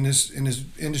especially in this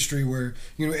industry where,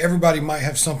 everybody might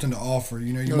have something to offer.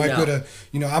 You might be able to,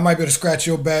 I might be able to scratch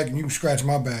your back and you scratch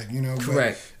my back,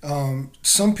 Correct. But,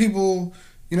 some people,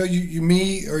 you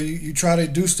meet or you try to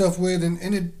do stuff with,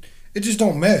 and it just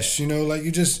don't mesh, like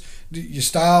your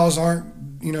styles aren't,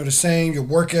 the same, your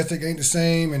work ethic ain't the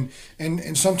same,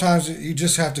 and sometimes you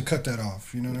just have to cut that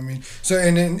off, you know what I mean? So,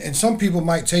 and some people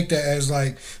might take that as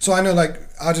so I know,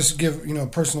 I'll just give,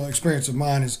 personal experience of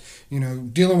mine is,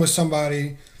 dealing with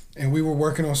somebody, and we were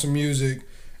working on some music,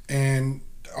 and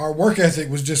our work ethic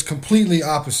was just completely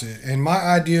opposite, and my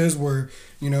ideas were,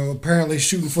 apparently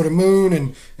shooting for the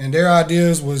moon, and their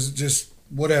ideas was just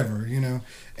whatever,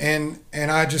 and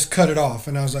I just cut it off,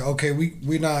 and I was like, okay,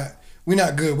 we're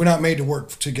not good. We're not made to work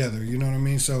together. You know what I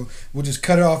mean? So we'll just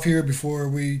cut it off here before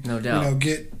we,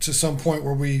 get to some point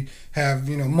where we have,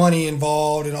 money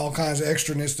involved and all kinds of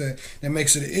extraness that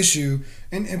makes it an issue.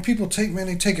 And people take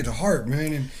it to heart,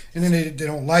 man. And then they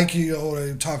don't like you, or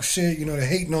they talk shit, they're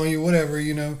hating on you, whatever,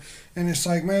 And it's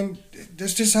like, man,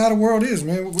 that's just how the world is,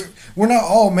 man. We're not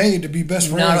all made to be best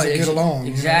friends and get along.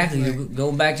 Exactly.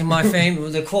 Going back to my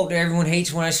the quote that everyone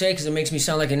hates when I say, because it makes me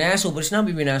sound like an asshole, but it's not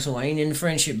me being an asshole. I ain't in the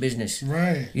friendship business.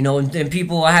 Right. And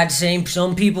people, I had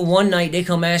some people one night, they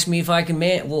come ask me if I can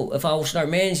if I will start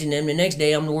managing them. The next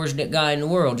day, I'm the worst guy in the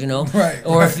world, Right.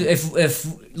 Or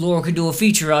if Laurel could do a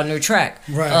feature on their track.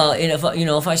 Right. And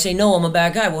if I say no, I'm a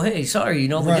bad guy. Well, hey, sorry,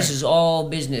 but Right. this is all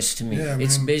business to me. Yeah,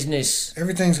 It's man. business.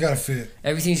 Everything's got to fit.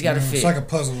 Everything's got to fit. It's like a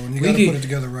puzzle, and you We got to could- put it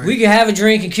together right. We could have a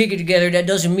drink and kick it together. That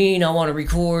doesn't mean I want to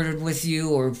record with you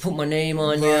or put my name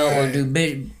on you or Right.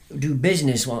 do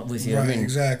business with you. Right, I mean,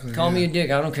 exactly. Call me yeah. a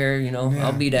dick. I don't care. Yeah.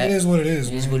 I'll be that. It is what it is.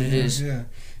 It is man. what it is. Yeah.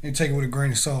 You take it with a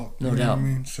grain of salt. No you know doubt. what I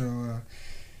mean? So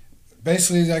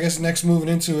basically, I guess next moving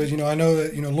into it, I know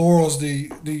that Laurel's the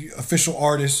official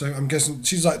artist. So I'm guessing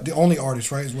she's like the only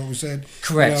artist, right? Is what we said.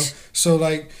 Correct. So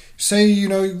like, say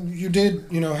you did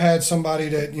had somebody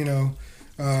that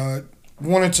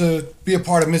wanted to be a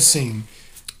part of Miss Scene.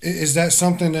 Is that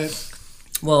something that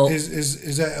Well,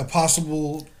 is that a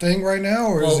possible thing right now,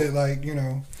 or is it like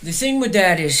the thing with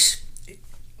that is,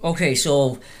 okay,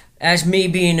 so as me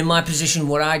being in my position,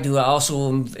 what I do, I also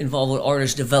am involved with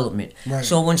artist development. Right.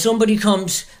 So when somebody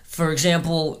comes, for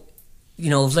example,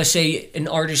 let's say an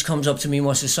artist comes up to me and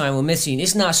wants to sign with Missing,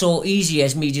 it's not so easy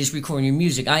as me just recording your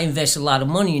music. I invest a lot of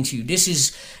money into you. This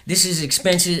is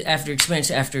expenses after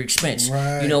expense after expense.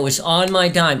 Right. It's on my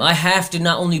dime. I have to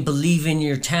not only believe in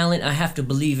your talent, I have to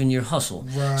believe in your hustle.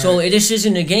 Right. So this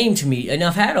isn't a game to me. And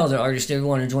I've had other artists that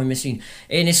want to join Missing,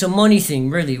 and it's a money thing,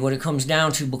 really, what it comes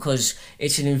down to, because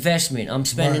it's an investment. I'm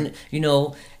spending,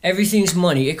 everything's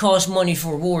money. It costs money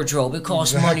for a wardrobe. It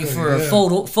costs money Exactly, for a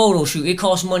yeah. photo shoot. It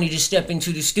costs money to step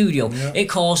into the studio. Yeah. It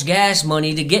costs gas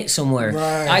money to get somewhere.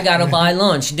 Right, I gotta yeah. buy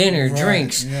lunch, dinner, Right,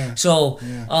 drinks. yeah, So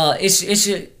yeah.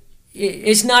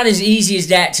 it's not as easy as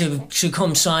that to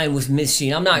come sign with Miss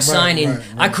Scene. I'm not signing. right,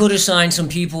 I right. could have signed some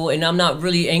people, and I'm not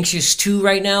really anxious to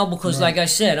right now because, Right. like I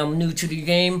said, I'm new to the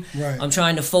game. Right. I'm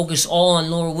trying to focus all on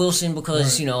Laura Wilson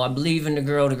because Right. I believe in the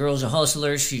girl. The girl's a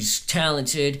hustler. She's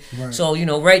talented. Right. So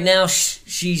right now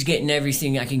she's getting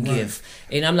everything I can Right. give,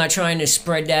 and I'm not trying to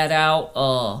spread that out.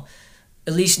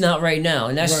 At least not right now,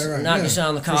 and that's Right, not yeah, to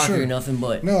sound for cocky sure. or nothing,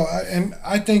 but No,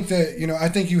 I think that I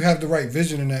think you have the right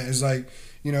vision in that. Is like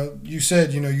you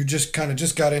said you just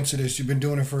got into this. You've been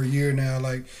doing it for a year now.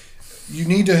 Like you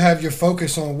need to have your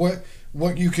focus on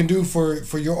what you can do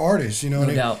for your artist. No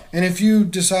doubt. And if you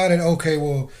decided, okay,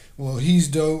 well he's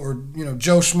dope, or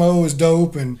Joe Schmo is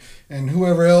dope, and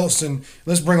whoever else, and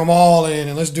let's bring them all in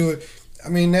and let's do it. I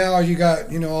mean, now you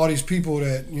got all these people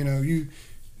that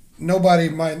nobody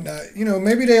might not,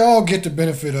 maybe they all get the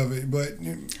benefit of it, but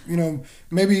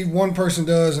maybe one person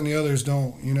does and the others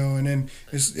don't, and then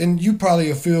and you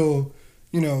probably feel,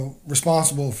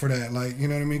 responsible for that, like,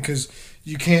 what I mean? Because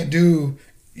you can't do,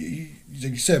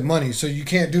 like you said, money, so you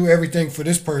can't do everything for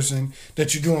this person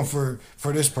that you're doing for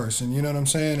this person, you know what I'm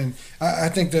saying? And I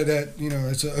think that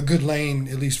it's a good lane,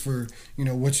 at least for,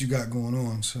 what you got going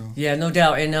on, so. yeah, no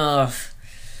doubt. And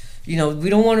we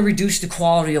don't want to reduce the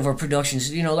quality of our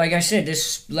productions. Like I said,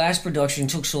 this last production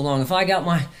took so long.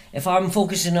 If I'm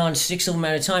focusing on 6 of them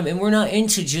at a time, and we're not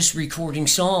into just recording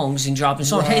songs and dropping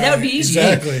songs. Hey, that would be Right, easy.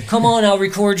 exactly. Hey, come on, I'll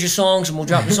record your songs and we'll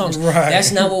drop the songs. Right.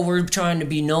 That's not what we're trying to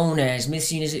be known as.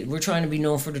 Missing is we're trying to be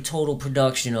known for the total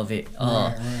production of it.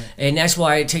 Right. And that's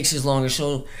why it takes us longer.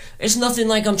 So it's nothing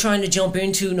like I'm trying to jump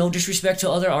into. No disrespect to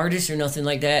other artists or nothing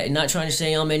like that. And not trying to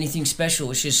say I'm anything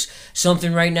special. It's just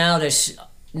something right now that's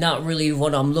not really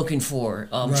what I'm looking for.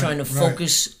 I'm Right, trying to right.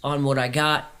 focus on what I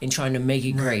got and trying to make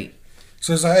it great.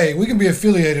 So it's like, hey, we can be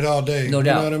affiliated all day. No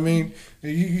doubt. You know what I mean?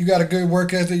 You got a good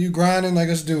work ethic, you grinding, like,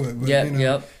 let's do it. But,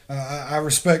 Yep. I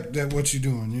respect that what you're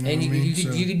doing. You know And what I mean?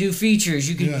 you could do features.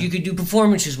 You Yeah. could do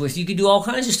performances with. You could do all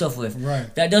kinds of stuff with. Right.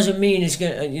 That doesn't mean it's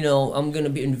gonna. I'm gonna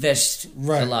invest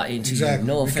Right. a lot into exactly.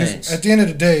 you. No Because offense. at the end of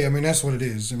the day, I mean, that's what it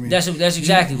is. I mean, That's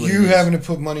exactly what you it is. having to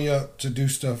put money up to do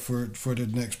stuff for the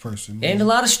next person. And a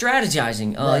lot of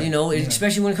strategizing, Right, yeah.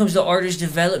 especially when it comes to artist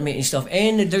development and stuff.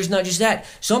 And there's not just that.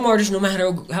 Some artists, no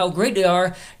matter how great they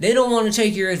are, they don't want to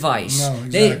take your advice. No,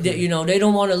 They exactly. they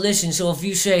don't want to listen. So if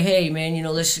you say, hey, man,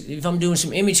 if I'm doing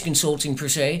some image consulting per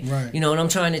se, Right. and I'm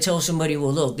trying to tell somebody,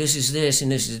 well, look, this is this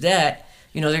and this is that,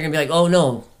 they're going to be like, oh,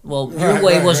 no, well, your Right,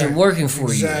 way right, wasn't right. working for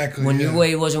Exactly, you. When yeah. your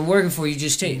way wasn't working for you,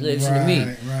 just listen to me.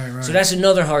 Right. So that's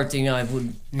another hard thing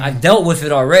I've dealt with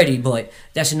it already, but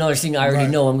that's another thing I already Right.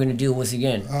 know I'm going to deal with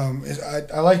again.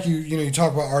 I like you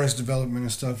talk about artist development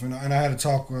and stuff, and I had a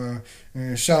talk.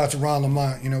 Shout out to Ron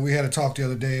Lamont. We had a talk the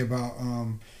other day about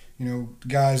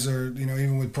guys are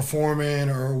even with performing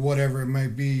or whatever it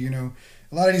might be.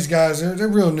 A lot of these guys they're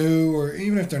real new, or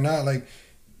even if they're not, like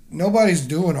nobody's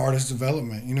doing artist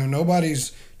development.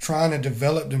 Nobody's trying to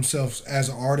develop themselves as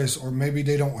an artist, or maybe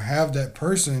they don't have that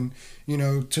person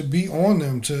to be on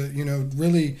them to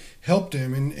really help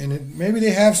them, and maybe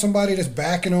they have somebody that's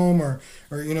backing them, or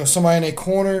somebody in their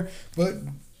corner, but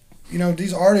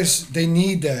these artists, they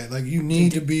need that. Like, you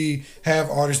need to have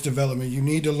artist development. You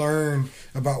need to learn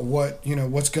about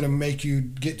what's going to make you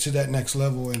get to that next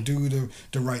level and do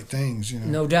the right things.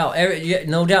 No doubt,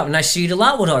 no doubt, and I see it a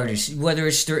lot with artists. Whether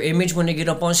it's their image when they get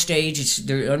up on stage,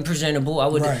 they're unpresentable.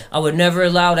 I would never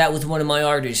allow that with one of my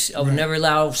artists. I would never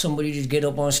allow somebody to get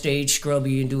up on stage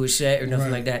scrubby and do a set or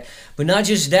nothing like that. But not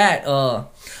just that,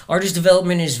 artist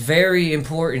development is very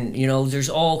important. There's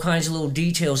all kinds of little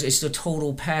details. It's the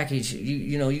total package.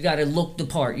 You got to look the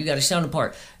part. You got to sound the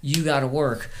part. You got to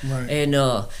work. Right. And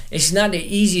it's not the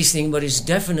easiest thing, but it's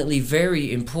definitely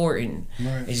very important.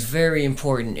 Right. It's very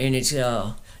important, and it's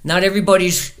not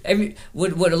everybody's.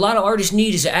 What a lot of artists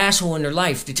need is an asshole in their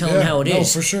life to tell them how it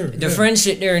is. For sure. Their friends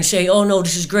sit there and say, "Oh no,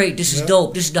 this is great. This is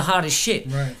dope. This is the hottest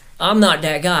shit." Right. I'm not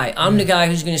that guy. I'm the guy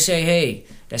who's gonna say, "Hey,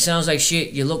 that sounds like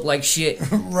shit. You look like shit.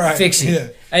 Right. Fix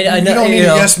it." Yeah. You don't need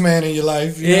a yes man in your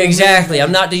life. Yeah, exactly.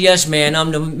 I'm not the yes man.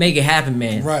 I'm the make it happen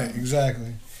man. Right.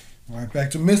 Exactly. Right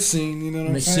back to myth scene. You know what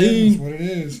I'm Myth saying? scene. That's what it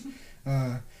is.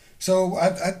 So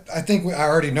I think I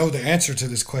already know the answer to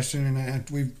this question, and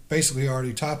we've basically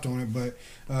already topped on it. But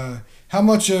how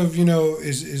much of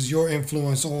is your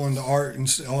influence on the art and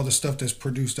all the stuff that's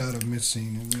produced out of myth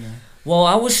scene? Well,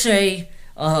 I would say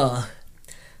a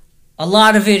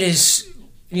lot of it is.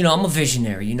 I'm a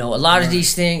visionary. A lot of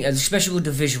these things, especially with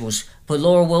the visuals. But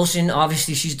Laura Wilson,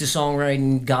 obviously, she's the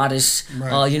songwriting goddess.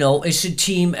 Right. It's a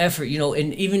team effort.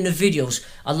 And even the videos,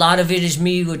 a lot of it is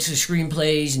me with the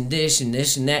screenplays and this and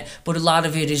this and that. But a lot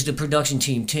of it is the production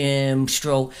team, Tim,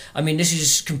 Stroke. I mean, this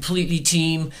is completely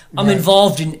team. I'm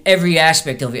involved in every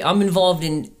aspect of it. I'm involved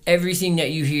in everything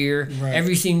that you hear,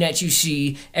 everything that you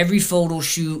see, every photo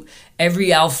shoot,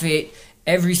 every outfit.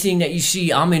 Everything that you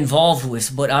see, I'm involved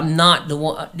with, but I'm not the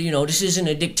one. This isn't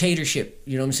a dictatorship.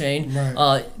 You know what I'm saying?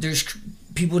 Right. There's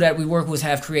people that we work with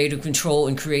have creative control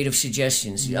and creative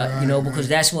suggestions. Because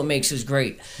that's what makes us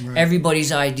great. Right.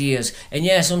 Everybody's ideas,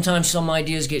 and sometimes some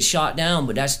ideas get shot down,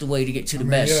 but that's the way to get to the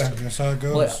best. Yeah, that's how it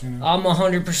goes. But I'm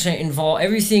 100% involved.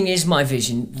 Everything is my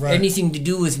vision. Right. Anything to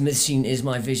do with myth scene is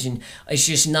my vision. It's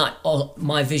just not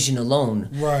my vision alone.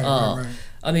 Right.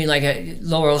 I mean, like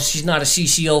Laurel, she's not a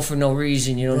CCO for no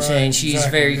reason. You know what I'm saying? She's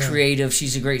very creative.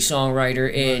 She's a great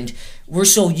songwriter, and we're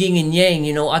so yin and yang.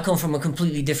 I come from a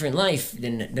completely different life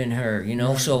than her.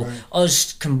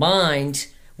 Us combined,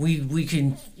 we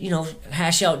can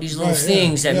hash out these little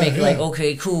things that make it like,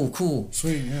 okay, cool,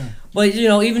 sweet, yeah. But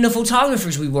even the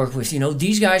photographers we work with,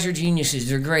 these guys are geniuses.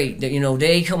 They're great.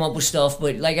 They come up with stuff.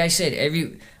 But like I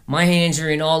said, my hands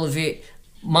are in all of it.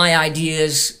 My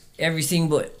ideas. Everything,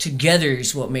 but together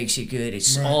is what makes it good.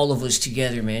 It's all of us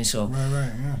together, man. So,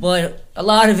 But a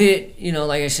lot of it,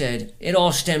 like I said, it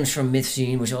all stems from myth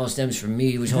scene, which all stems from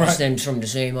me, which all stems from the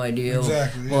same idea.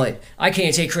 Exactly. But I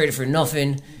can't take credit for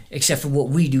nothing except for what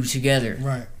we do together.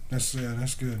 Right. That's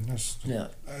good.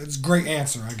 It's a great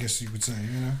answer, I guess you would say.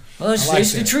 Well,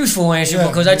 it's the truthful answer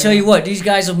because I tell you what, these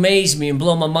guys amaze me and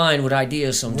blow my mind with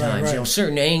ideas sometimes. Right.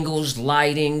 Certain angles,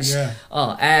 lightings,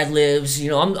 ad libs.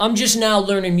 I'm just now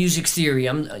learning music theory.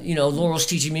 Laurel's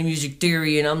teaching me music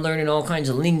theory, and I'm learning all kinds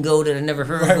of lingo that I never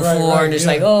heard before. And it's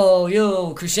like,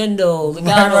 crescendo,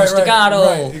 legato, staccato.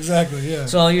 Right, exactly. Yeah.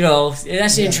 So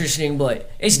that's interesting,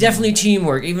 but it's definitely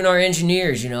teamwork. Even our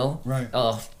engineers, Right.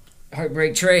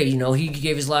 Heartbreak Trey, he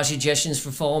gave us a lot of suggestions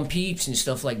for falling peeps and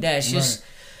stuff like that. It's just,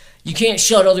 you can't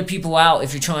shut other people out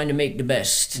if you're trying to make the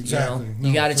best. Exactly.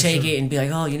 You got to take it and be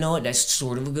like, oh, you know what, that's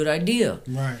sort of a good idea.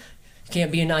 Right. You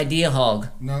can't be an idea hog.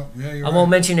 No, yeah, you're I won't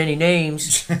mention any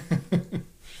names.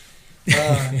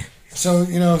 So,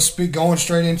 going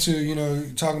straight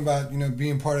into, talking about,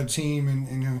 being part of the team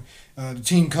and the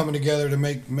team coming together to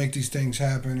make these things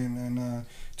happen and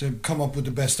to come up with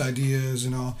the best ideas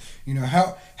and all.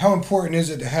 How important is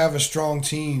it to have a strong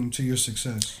team to your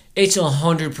success? It's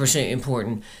 100%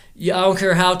 important. I don't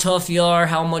care how tough you are,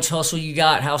 how much hustle you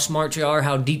got, how smart you are,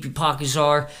 how deep your pockets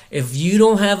are. If you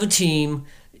don't have a team,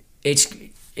 it's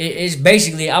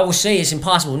basically, I would say it's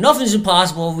impossible. Nothing's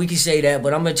impossible, we can say that,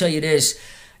 but I'm going to tell you this.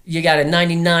 You got a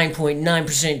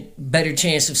 99.9% better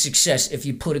chance of success if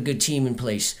you put a good team in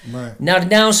place. Right. Now, the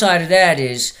downside of that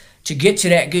is, to get to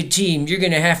that good team, you're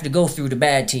going to have to go through the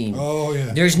bad team. Oh,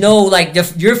 yeah. There's no,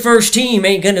 your first team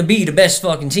ain't going to be the best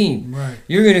fucking team. Right.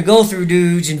 You're going to go through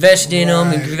dudes, invest in them,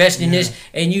 and invest in this,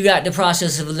 and you got the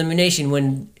process of elimination.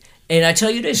 And I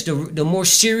tell you this, the more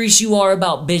serious you are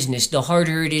about business, the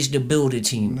harder it is to build a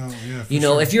team. No, yeah,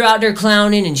 sure. If you're out there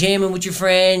clowning and jamming with your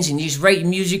friends and just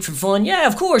writing music for fun,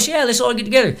 of course, let's all get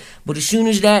together. But as soon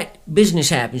as that business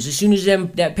happens, as soon as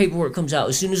that paperwork comes out,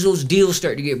 as soon as those deals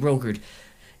start to get brokered,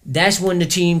 that's when the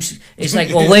teams, it's like,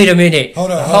 well, wait a minute.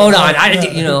 Hold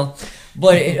on.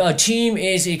 But a team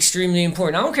is extremely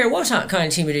important. I don't care what kind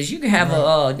of team it is. You can have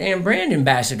a damn brand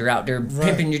ambassador out there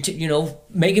pimping your,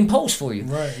 making posts for you.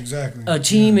 Right, exactly. A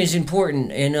team is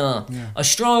important, and a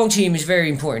strong team is very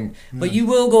important. But you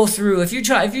will go through if you're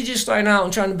just starting out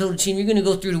and trying to build a team. You're gonna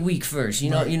go through the week first. You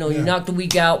knock the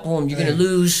week out, boom. You're gonna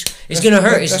lose. It's gonna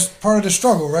hurt. That's part of the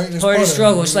struggle, right? Part of the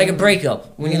struggle. It's like a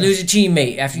breakup. When you lose a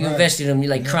teammate after you invested in them,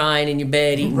 you're like crying in your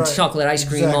bed, eating chocolate ice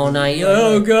cream all night.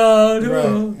 Oh God.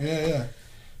 Right. Yeah.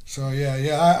 So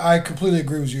I completely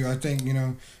agree with you. I think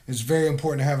it's very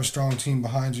important to have a strong team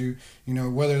behind you.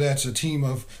 Whether that's a team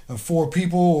of 4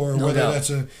 people or whether that's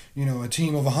a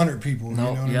team of 100 people. You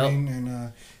know what I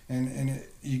mean? And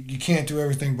you can't do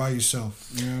everything by yourself.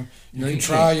 You can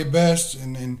try your best,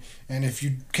 and if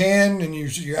you can and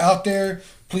you're out there,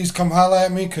 please come holler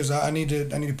at me because I need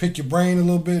to pick your brain a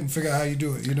little bit and figure out how you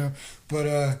do it.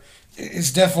 But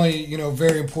it's definitely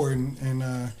very important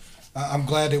and. I'm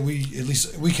glad that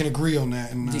we can agree on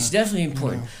that. And it's definitely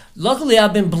important. Luckily,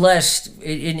 I've been blessed,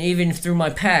 and even through my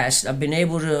past, I've been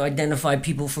able to identify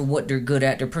people for what they're good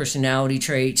at, their personality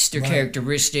traits, their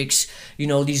characteristics.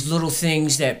 These little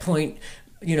things that point,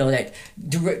 that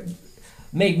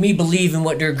make me believe in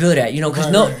what they're good at.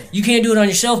 Because you can't do it on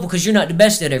yourself because you're not the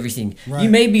best at everything. Right. You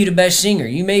may be the best singer.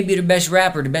 You may be the best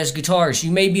rapper, the best guitarist.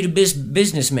 You may be the best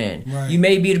businessman. Right. You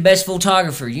may be the best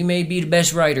photographer. You may be the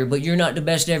best writer, but you're not the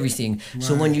best at everything. Right.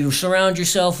 So when you surround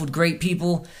yourself with great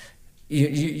people,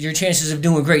 your chances of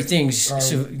doing great things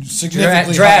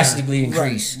drastically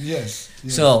increase. Right. Yes.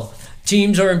 So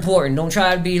teams are important. Don't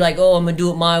try to be like, oh, I'm going to do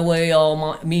it my way,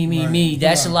 me.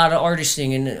 That's a lot of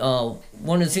artisting. And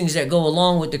one of the things that go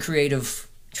along with the creative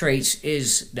traits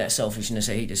is that selfishness.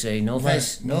 I hate to say. No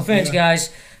offense. No offense, guys.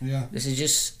 Yeah. This is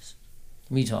just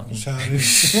me talking.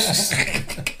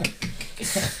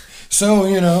 So,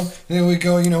 then we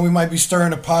go, we might be stirring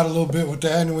the pot a little bit with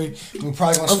that, and we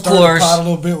probably going to stir the pot a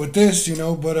little bit with this,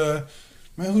 but,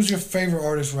 man, who's your favorite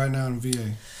artist right now in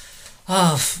VA?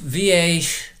 VA.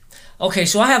 Okay,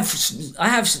 so I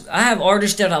have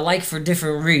artists that I like for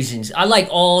different reasons. I like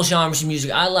all genres of music.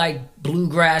 I like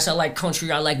bluegrass. I like country.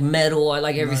 I like metal. I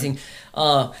like everything.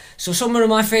 Right. So some of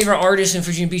my favorite artists in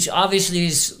Virginia Beach obviously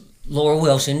is Laura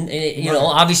Wilson.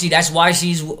 Obviously that's why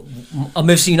she's a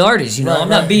missing artist. I'm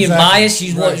not being biased.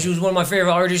 She was one of my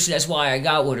favorite artists. That's why I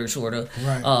got with her, sort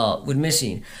of, with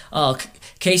Missing.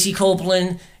 Casey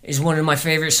Copeland is one of my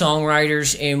favorite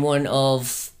songwriters and one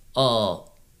of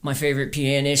my favorite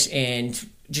pianist and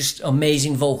just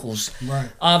amazing vocals. Right.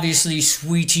 Obviously,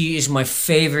 Sweetie is my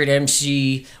favorite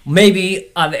MC maybe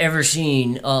I've ever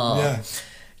seen.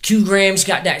 Q Graham's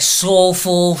got that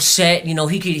soulful set.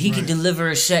 He could deliver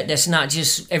a set that's not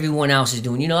just everyone else is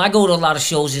doing. I go to a lot of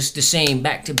shows. It's the same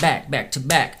back to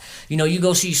back. You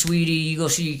go see Sweetie, you go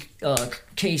see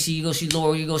Casey, you go see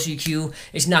Laura, you go see Q.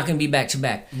 It's not going to be back to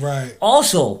back. Right.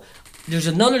 Also, there's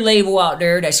another label out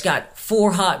there that's got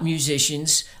 4 hot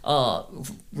musicians,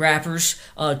 rappers,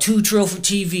 2 Trill for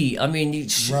TV. I mean,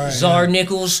 Czar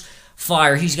Nichols,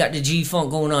 fire. He's got the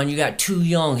G-Funk going on. You got 2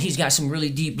 Young. He's got some really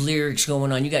deep lyrics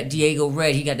going on. You got Diego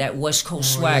Red. He got that West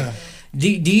Coast swag. Yeah.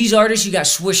 These artists, you got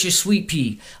Swisher, Sweet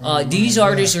Pea. These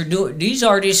artists,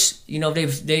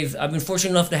 I've been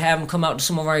fortunate enough to have them come out to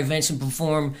some of our events and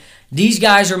perform. These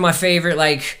guys are my favorite,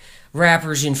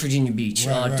 rappers in Virginia Beach.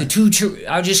 The 2,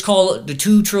 I'll just call it the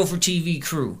 2 Trill for TV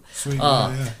crew. Sweet,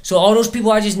 So all those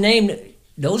people I just named,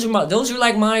 those are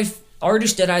like my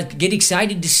artists that I get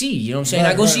excited to see. You know what I'm saying?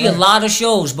 I go see a lot of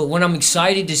shows, but when I'm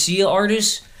excited to see an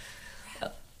artist,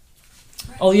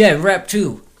 Rep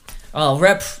too.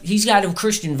 Rep, he's got a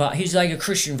Christian vibe. He's like a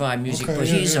Christian vibe music, but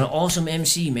he's an awesome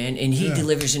MC, man, and he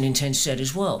delivers an intense set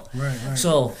as well. Right.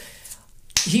 So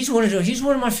he's one of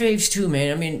my faves too,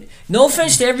 man. I mean, no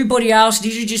offense to everybody else.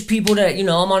 These are just people that I'm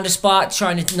on the spot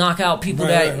trying to knock out people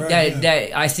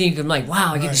that I think I'm like,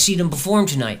 wow, I get to see them perform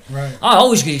tonight. Right. I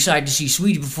always get excited to see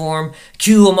Sweetie perform.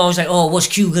 Q, I'm always like, oh, what's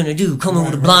Q gonna do? Come in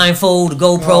with a blindfold, a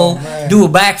GoPro, do a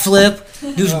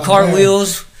backflip, do some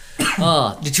cartwheels.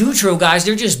 The 2 Trill guys,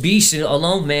 they're just beasts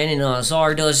alone, man. And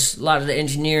Czar does a lot of the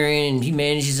engineering, and he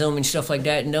manages them and stuff like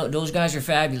that. And those guys are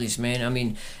fabulous, man. I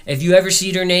mean, if you ever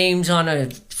see their names on a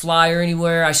flyer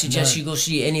anywhere, I suggest you go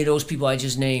see any of those people I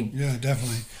just named. Yeah,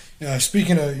 definitely. Yeah,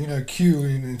 speaking of Q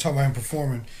and talking about him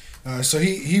performing, so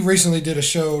he recently did a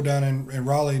show down in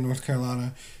Raleigh, North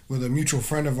Carolina, with a mutual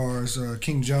friend of ours,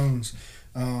 King Jones,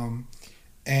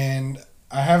 and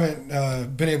I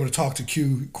haven't been able to talk to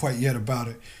Q quite yet about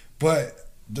it. But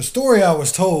the story I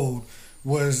was told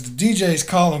was the DJs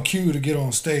calling Q to get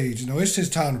on stage. It's his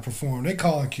time to perform. They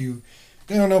calling Q.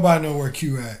 They don't nobody know where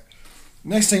Q at.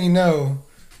 Next thing you know,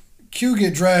 Q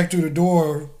get dragged through the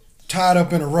door, tied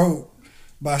up in a rope,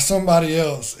 by somebody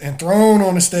else and thrown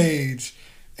on the stage,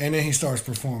 and then he starts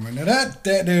performing. Now that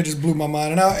there just blew my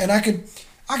mind, and I could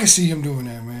see him doing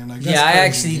that, man. Like, that's Yeah, I crazy,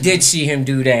 actually you know? did see him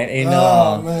do that. And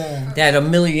Man. that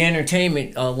Amelia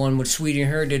Entertainment one with Sweetie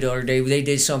and Her did the other day. They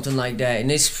did something like that,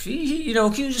 and he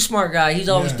was a smart guy. He's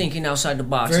always thinking outside the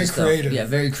box. Very and stuff. creative. Yeah,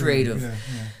 very creative. Yeah.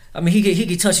 I mean, he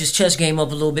could touch his chess game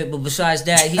up a little bit, but besides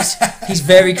that, he's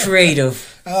very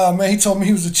creative. Oh man, he told me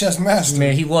he was a chess master.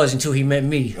 Man, he was until he met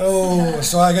me. Oh,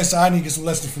 so I guess I need to get some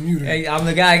lessons from you then. Hey, I'm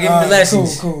the guy giving the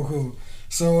lessons. Cool.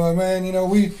 So man,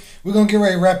 we're gonna get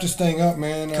ready to wrap this thing up,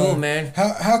 man. Cool, man.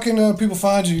 How can people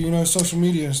find you? Social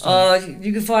media and stuff.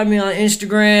 You can find me on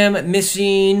Instagram at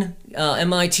Mythscene,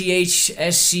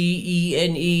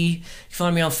 MITHSCENE. You can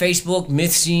find me on Facebook,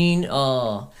 Mythscene.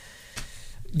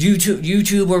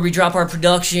 YouTube where we drop our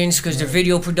productions because they're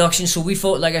video productions. So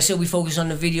like I said, we focus on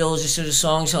the videos instead of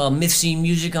songs. Mythscene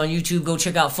Music on YouTube. Go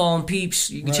check out Fallen Peeps.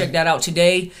 You can check that out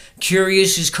today.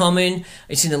 Curious is coming.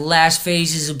 It's in the last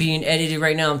phases of being edited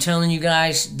right now. I'm telling you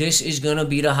guys, this is gonna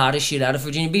be the hottest shit out of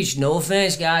Virginia Beach. No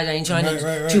offense, guys. I ain't trying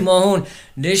to toot my horn.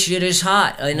 This shit is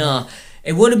hot. And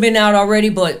it would have been out already,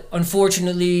 but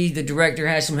unfortunately, the director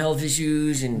has some health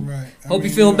issues. And hope you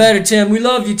feel better, Tim. We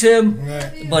love you, Tim.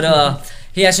 Right. But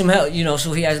he has some help,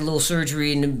 so he has a little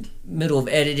surgery in the middle of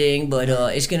editing, but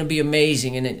it's going to be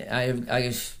amazing, and I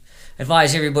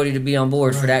advise everybody to be on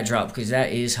board for that drop, because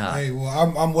that is hot. Hey, well,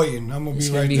 I'm waiting. I'm going to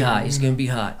be right there. It's going to be hot. It's going to be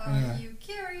hot. Are you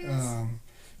curious?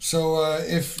 So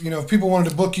if people wanted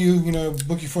to book you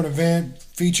for an event,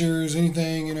 features,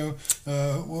 anything, how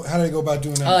do they go about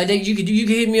doing that? You could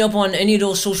hit me up on any of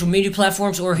those social media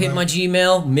platforms, or hit my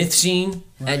Gmail,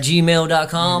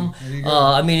 mythscene@gmail.com. There you go.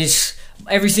 I mean, it's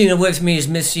everything with me is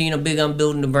Mythscene. I'm big on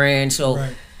building the brand, so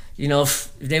if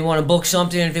they want to book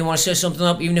something, if they want to set something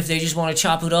up, even if they just want to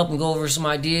chop it up and go over some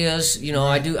ideas,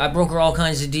 I broker all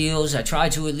kinds of deals. I try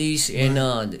to, at least,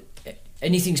 and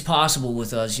anything's possible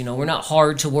with us. We're not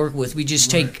hard to work with. We just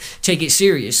take it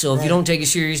serious. So if you don't take it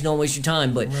serious, don't waste your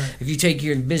time. But if you take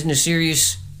your business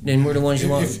serious, then we're the ones you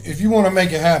want. If you want to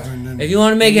make it happen, then if you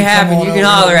want to make it happen, you can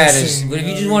holler at us. Scene, but if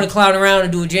you just want to clown around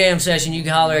and do a jam session, you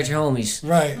can holler at your homies.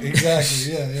 Right,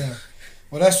 exactly. Yeah.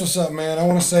 Well, that's what's up, man. I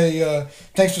want to say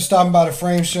thanks for stopping by the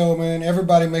Frame Show, man.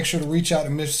 Everybody make sure to reach out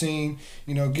to Mythscene.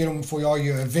 Get them for all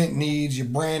your event needs, your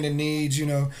branding needs,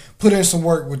 Put in some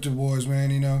work with the boys,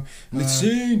 man,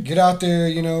 Mythscene. Get out there,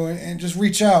 and just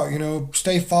reach out,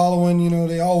 Stay following,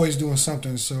 they always doing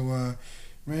something. So,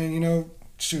 man,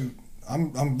 shoot.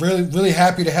 I'm really, really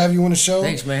happy to have you on the show.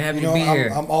 Thanks, man. Happy to be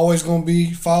here. I'm always going to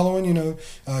be following,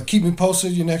 keep me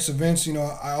posted your next events.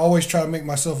 I always try to make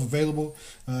myself available.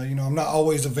 I'm not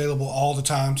always available all the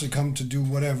time to come to do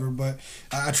whatever, but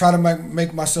I try to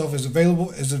make myself as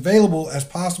available as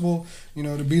possible,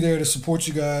 to be there to support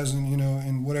you guys and,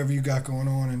 and whatever you got going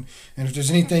on. And if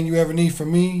there's anything you ever need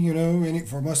from me,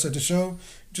 from us at the show,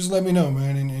 just let me know,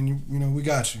 man. And we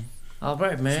got you. All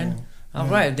right, man. So, All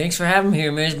right, thanks for having me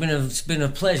here, man. It's been a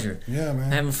pleasure. Yeah,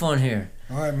 man. Having fun here.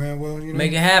 All right, man. Well,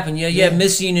 make it happen. Yeah.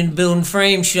 Mythscene in the Building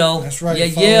Frame Show. That's right.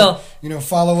 Yeah.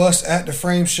 Follow us at the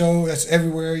Frame Show. That's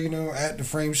everywhere. At the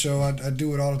Frame Show. I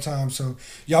do it all the time. So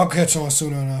y'all catch on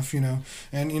soon enough.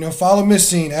 And follow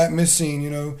Mythscene at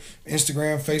Mythscene.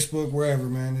 Instagram, Facebook, wherever,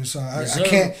 man. It's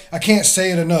I can't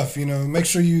say it enough. Make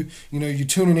sure you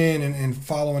tuning in and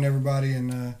following everybody,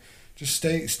 and just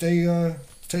stay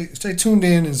tuned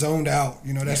in and zoned out.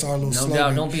 That's our little slogan. No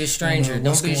doubt. Don't be a stranger.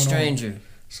 Don't be a stranger.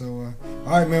 So,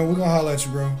 all right, man. We're going to holler at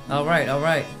you, bro. All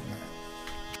right.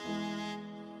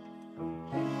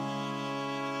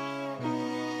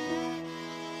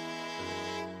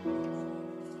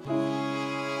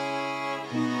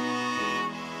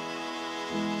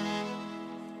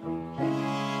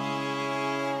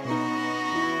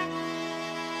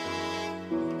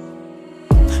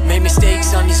 Made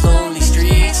mistakes on these lonely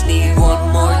streets. Need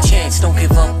one more chance. Don't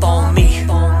give up on me.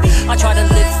 I try to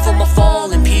live for my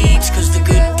fallen peeps, cause the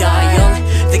good die young,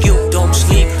 the guilt don't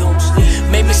sleep.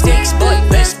 Made mistakes, but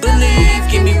best believe,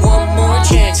 give me one more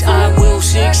chance, I will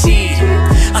succeed.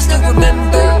 I still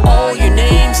remember all your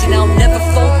names, and I'll never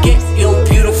forget your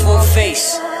beautiful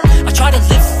face. I try to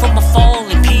live for my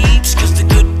fallen peeps, cause the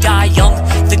good die young,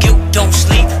 the guilt don't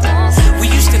sleep. We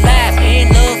used to laugh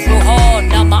and love real hard,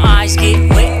 now my eyes get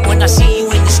wet when I see you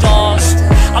in the stars.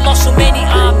 I lost so many,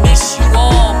 I miss you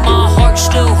all, my heart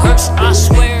still hurts, I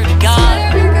swear to God.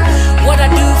 What I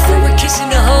do for a kiss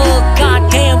and a hug,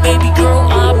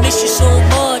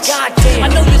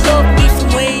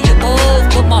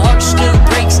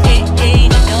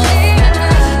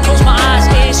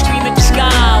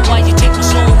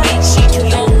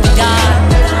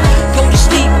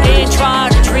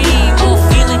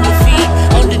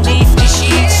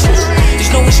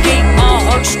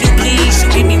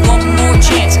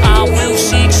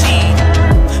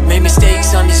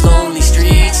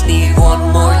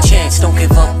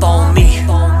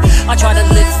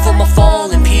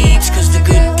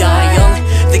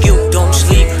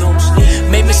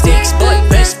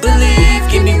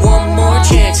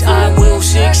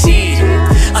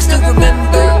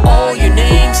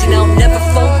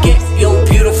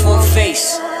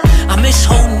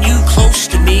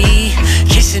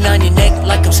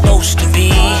 I'm supposed to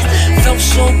be. Felt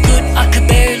so good I could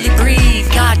barely breathe.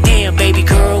 Goddamn, baby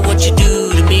girl, what you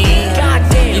do to me?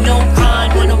 Goddamn, you know I'm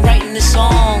crying when I'm writing this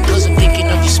song, cause I'm thinking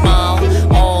of your smile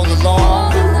all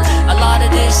along. A lot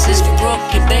of this is for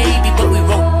Brooke and baby, but we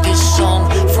wrote this song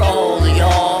for all of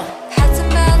y'all. Had some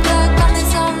bad luck on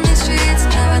these lonely streets.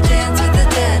 Now I dance with the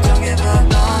dead, don't give up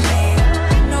on me.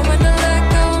 Know when to let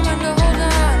go, when to hold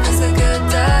on. Cause the good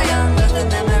die young, but the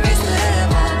memories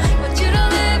live on. Want you to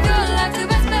live your life to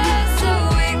its best, so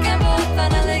we can both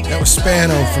finally get That was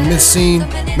Spano from Miss Scene.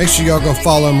 Make sure y'all go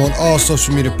follow him on all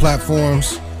social media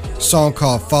platforms. Song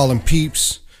called Fallen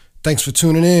Peeps. Thanks for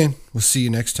tuning in. We'll see you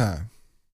next time.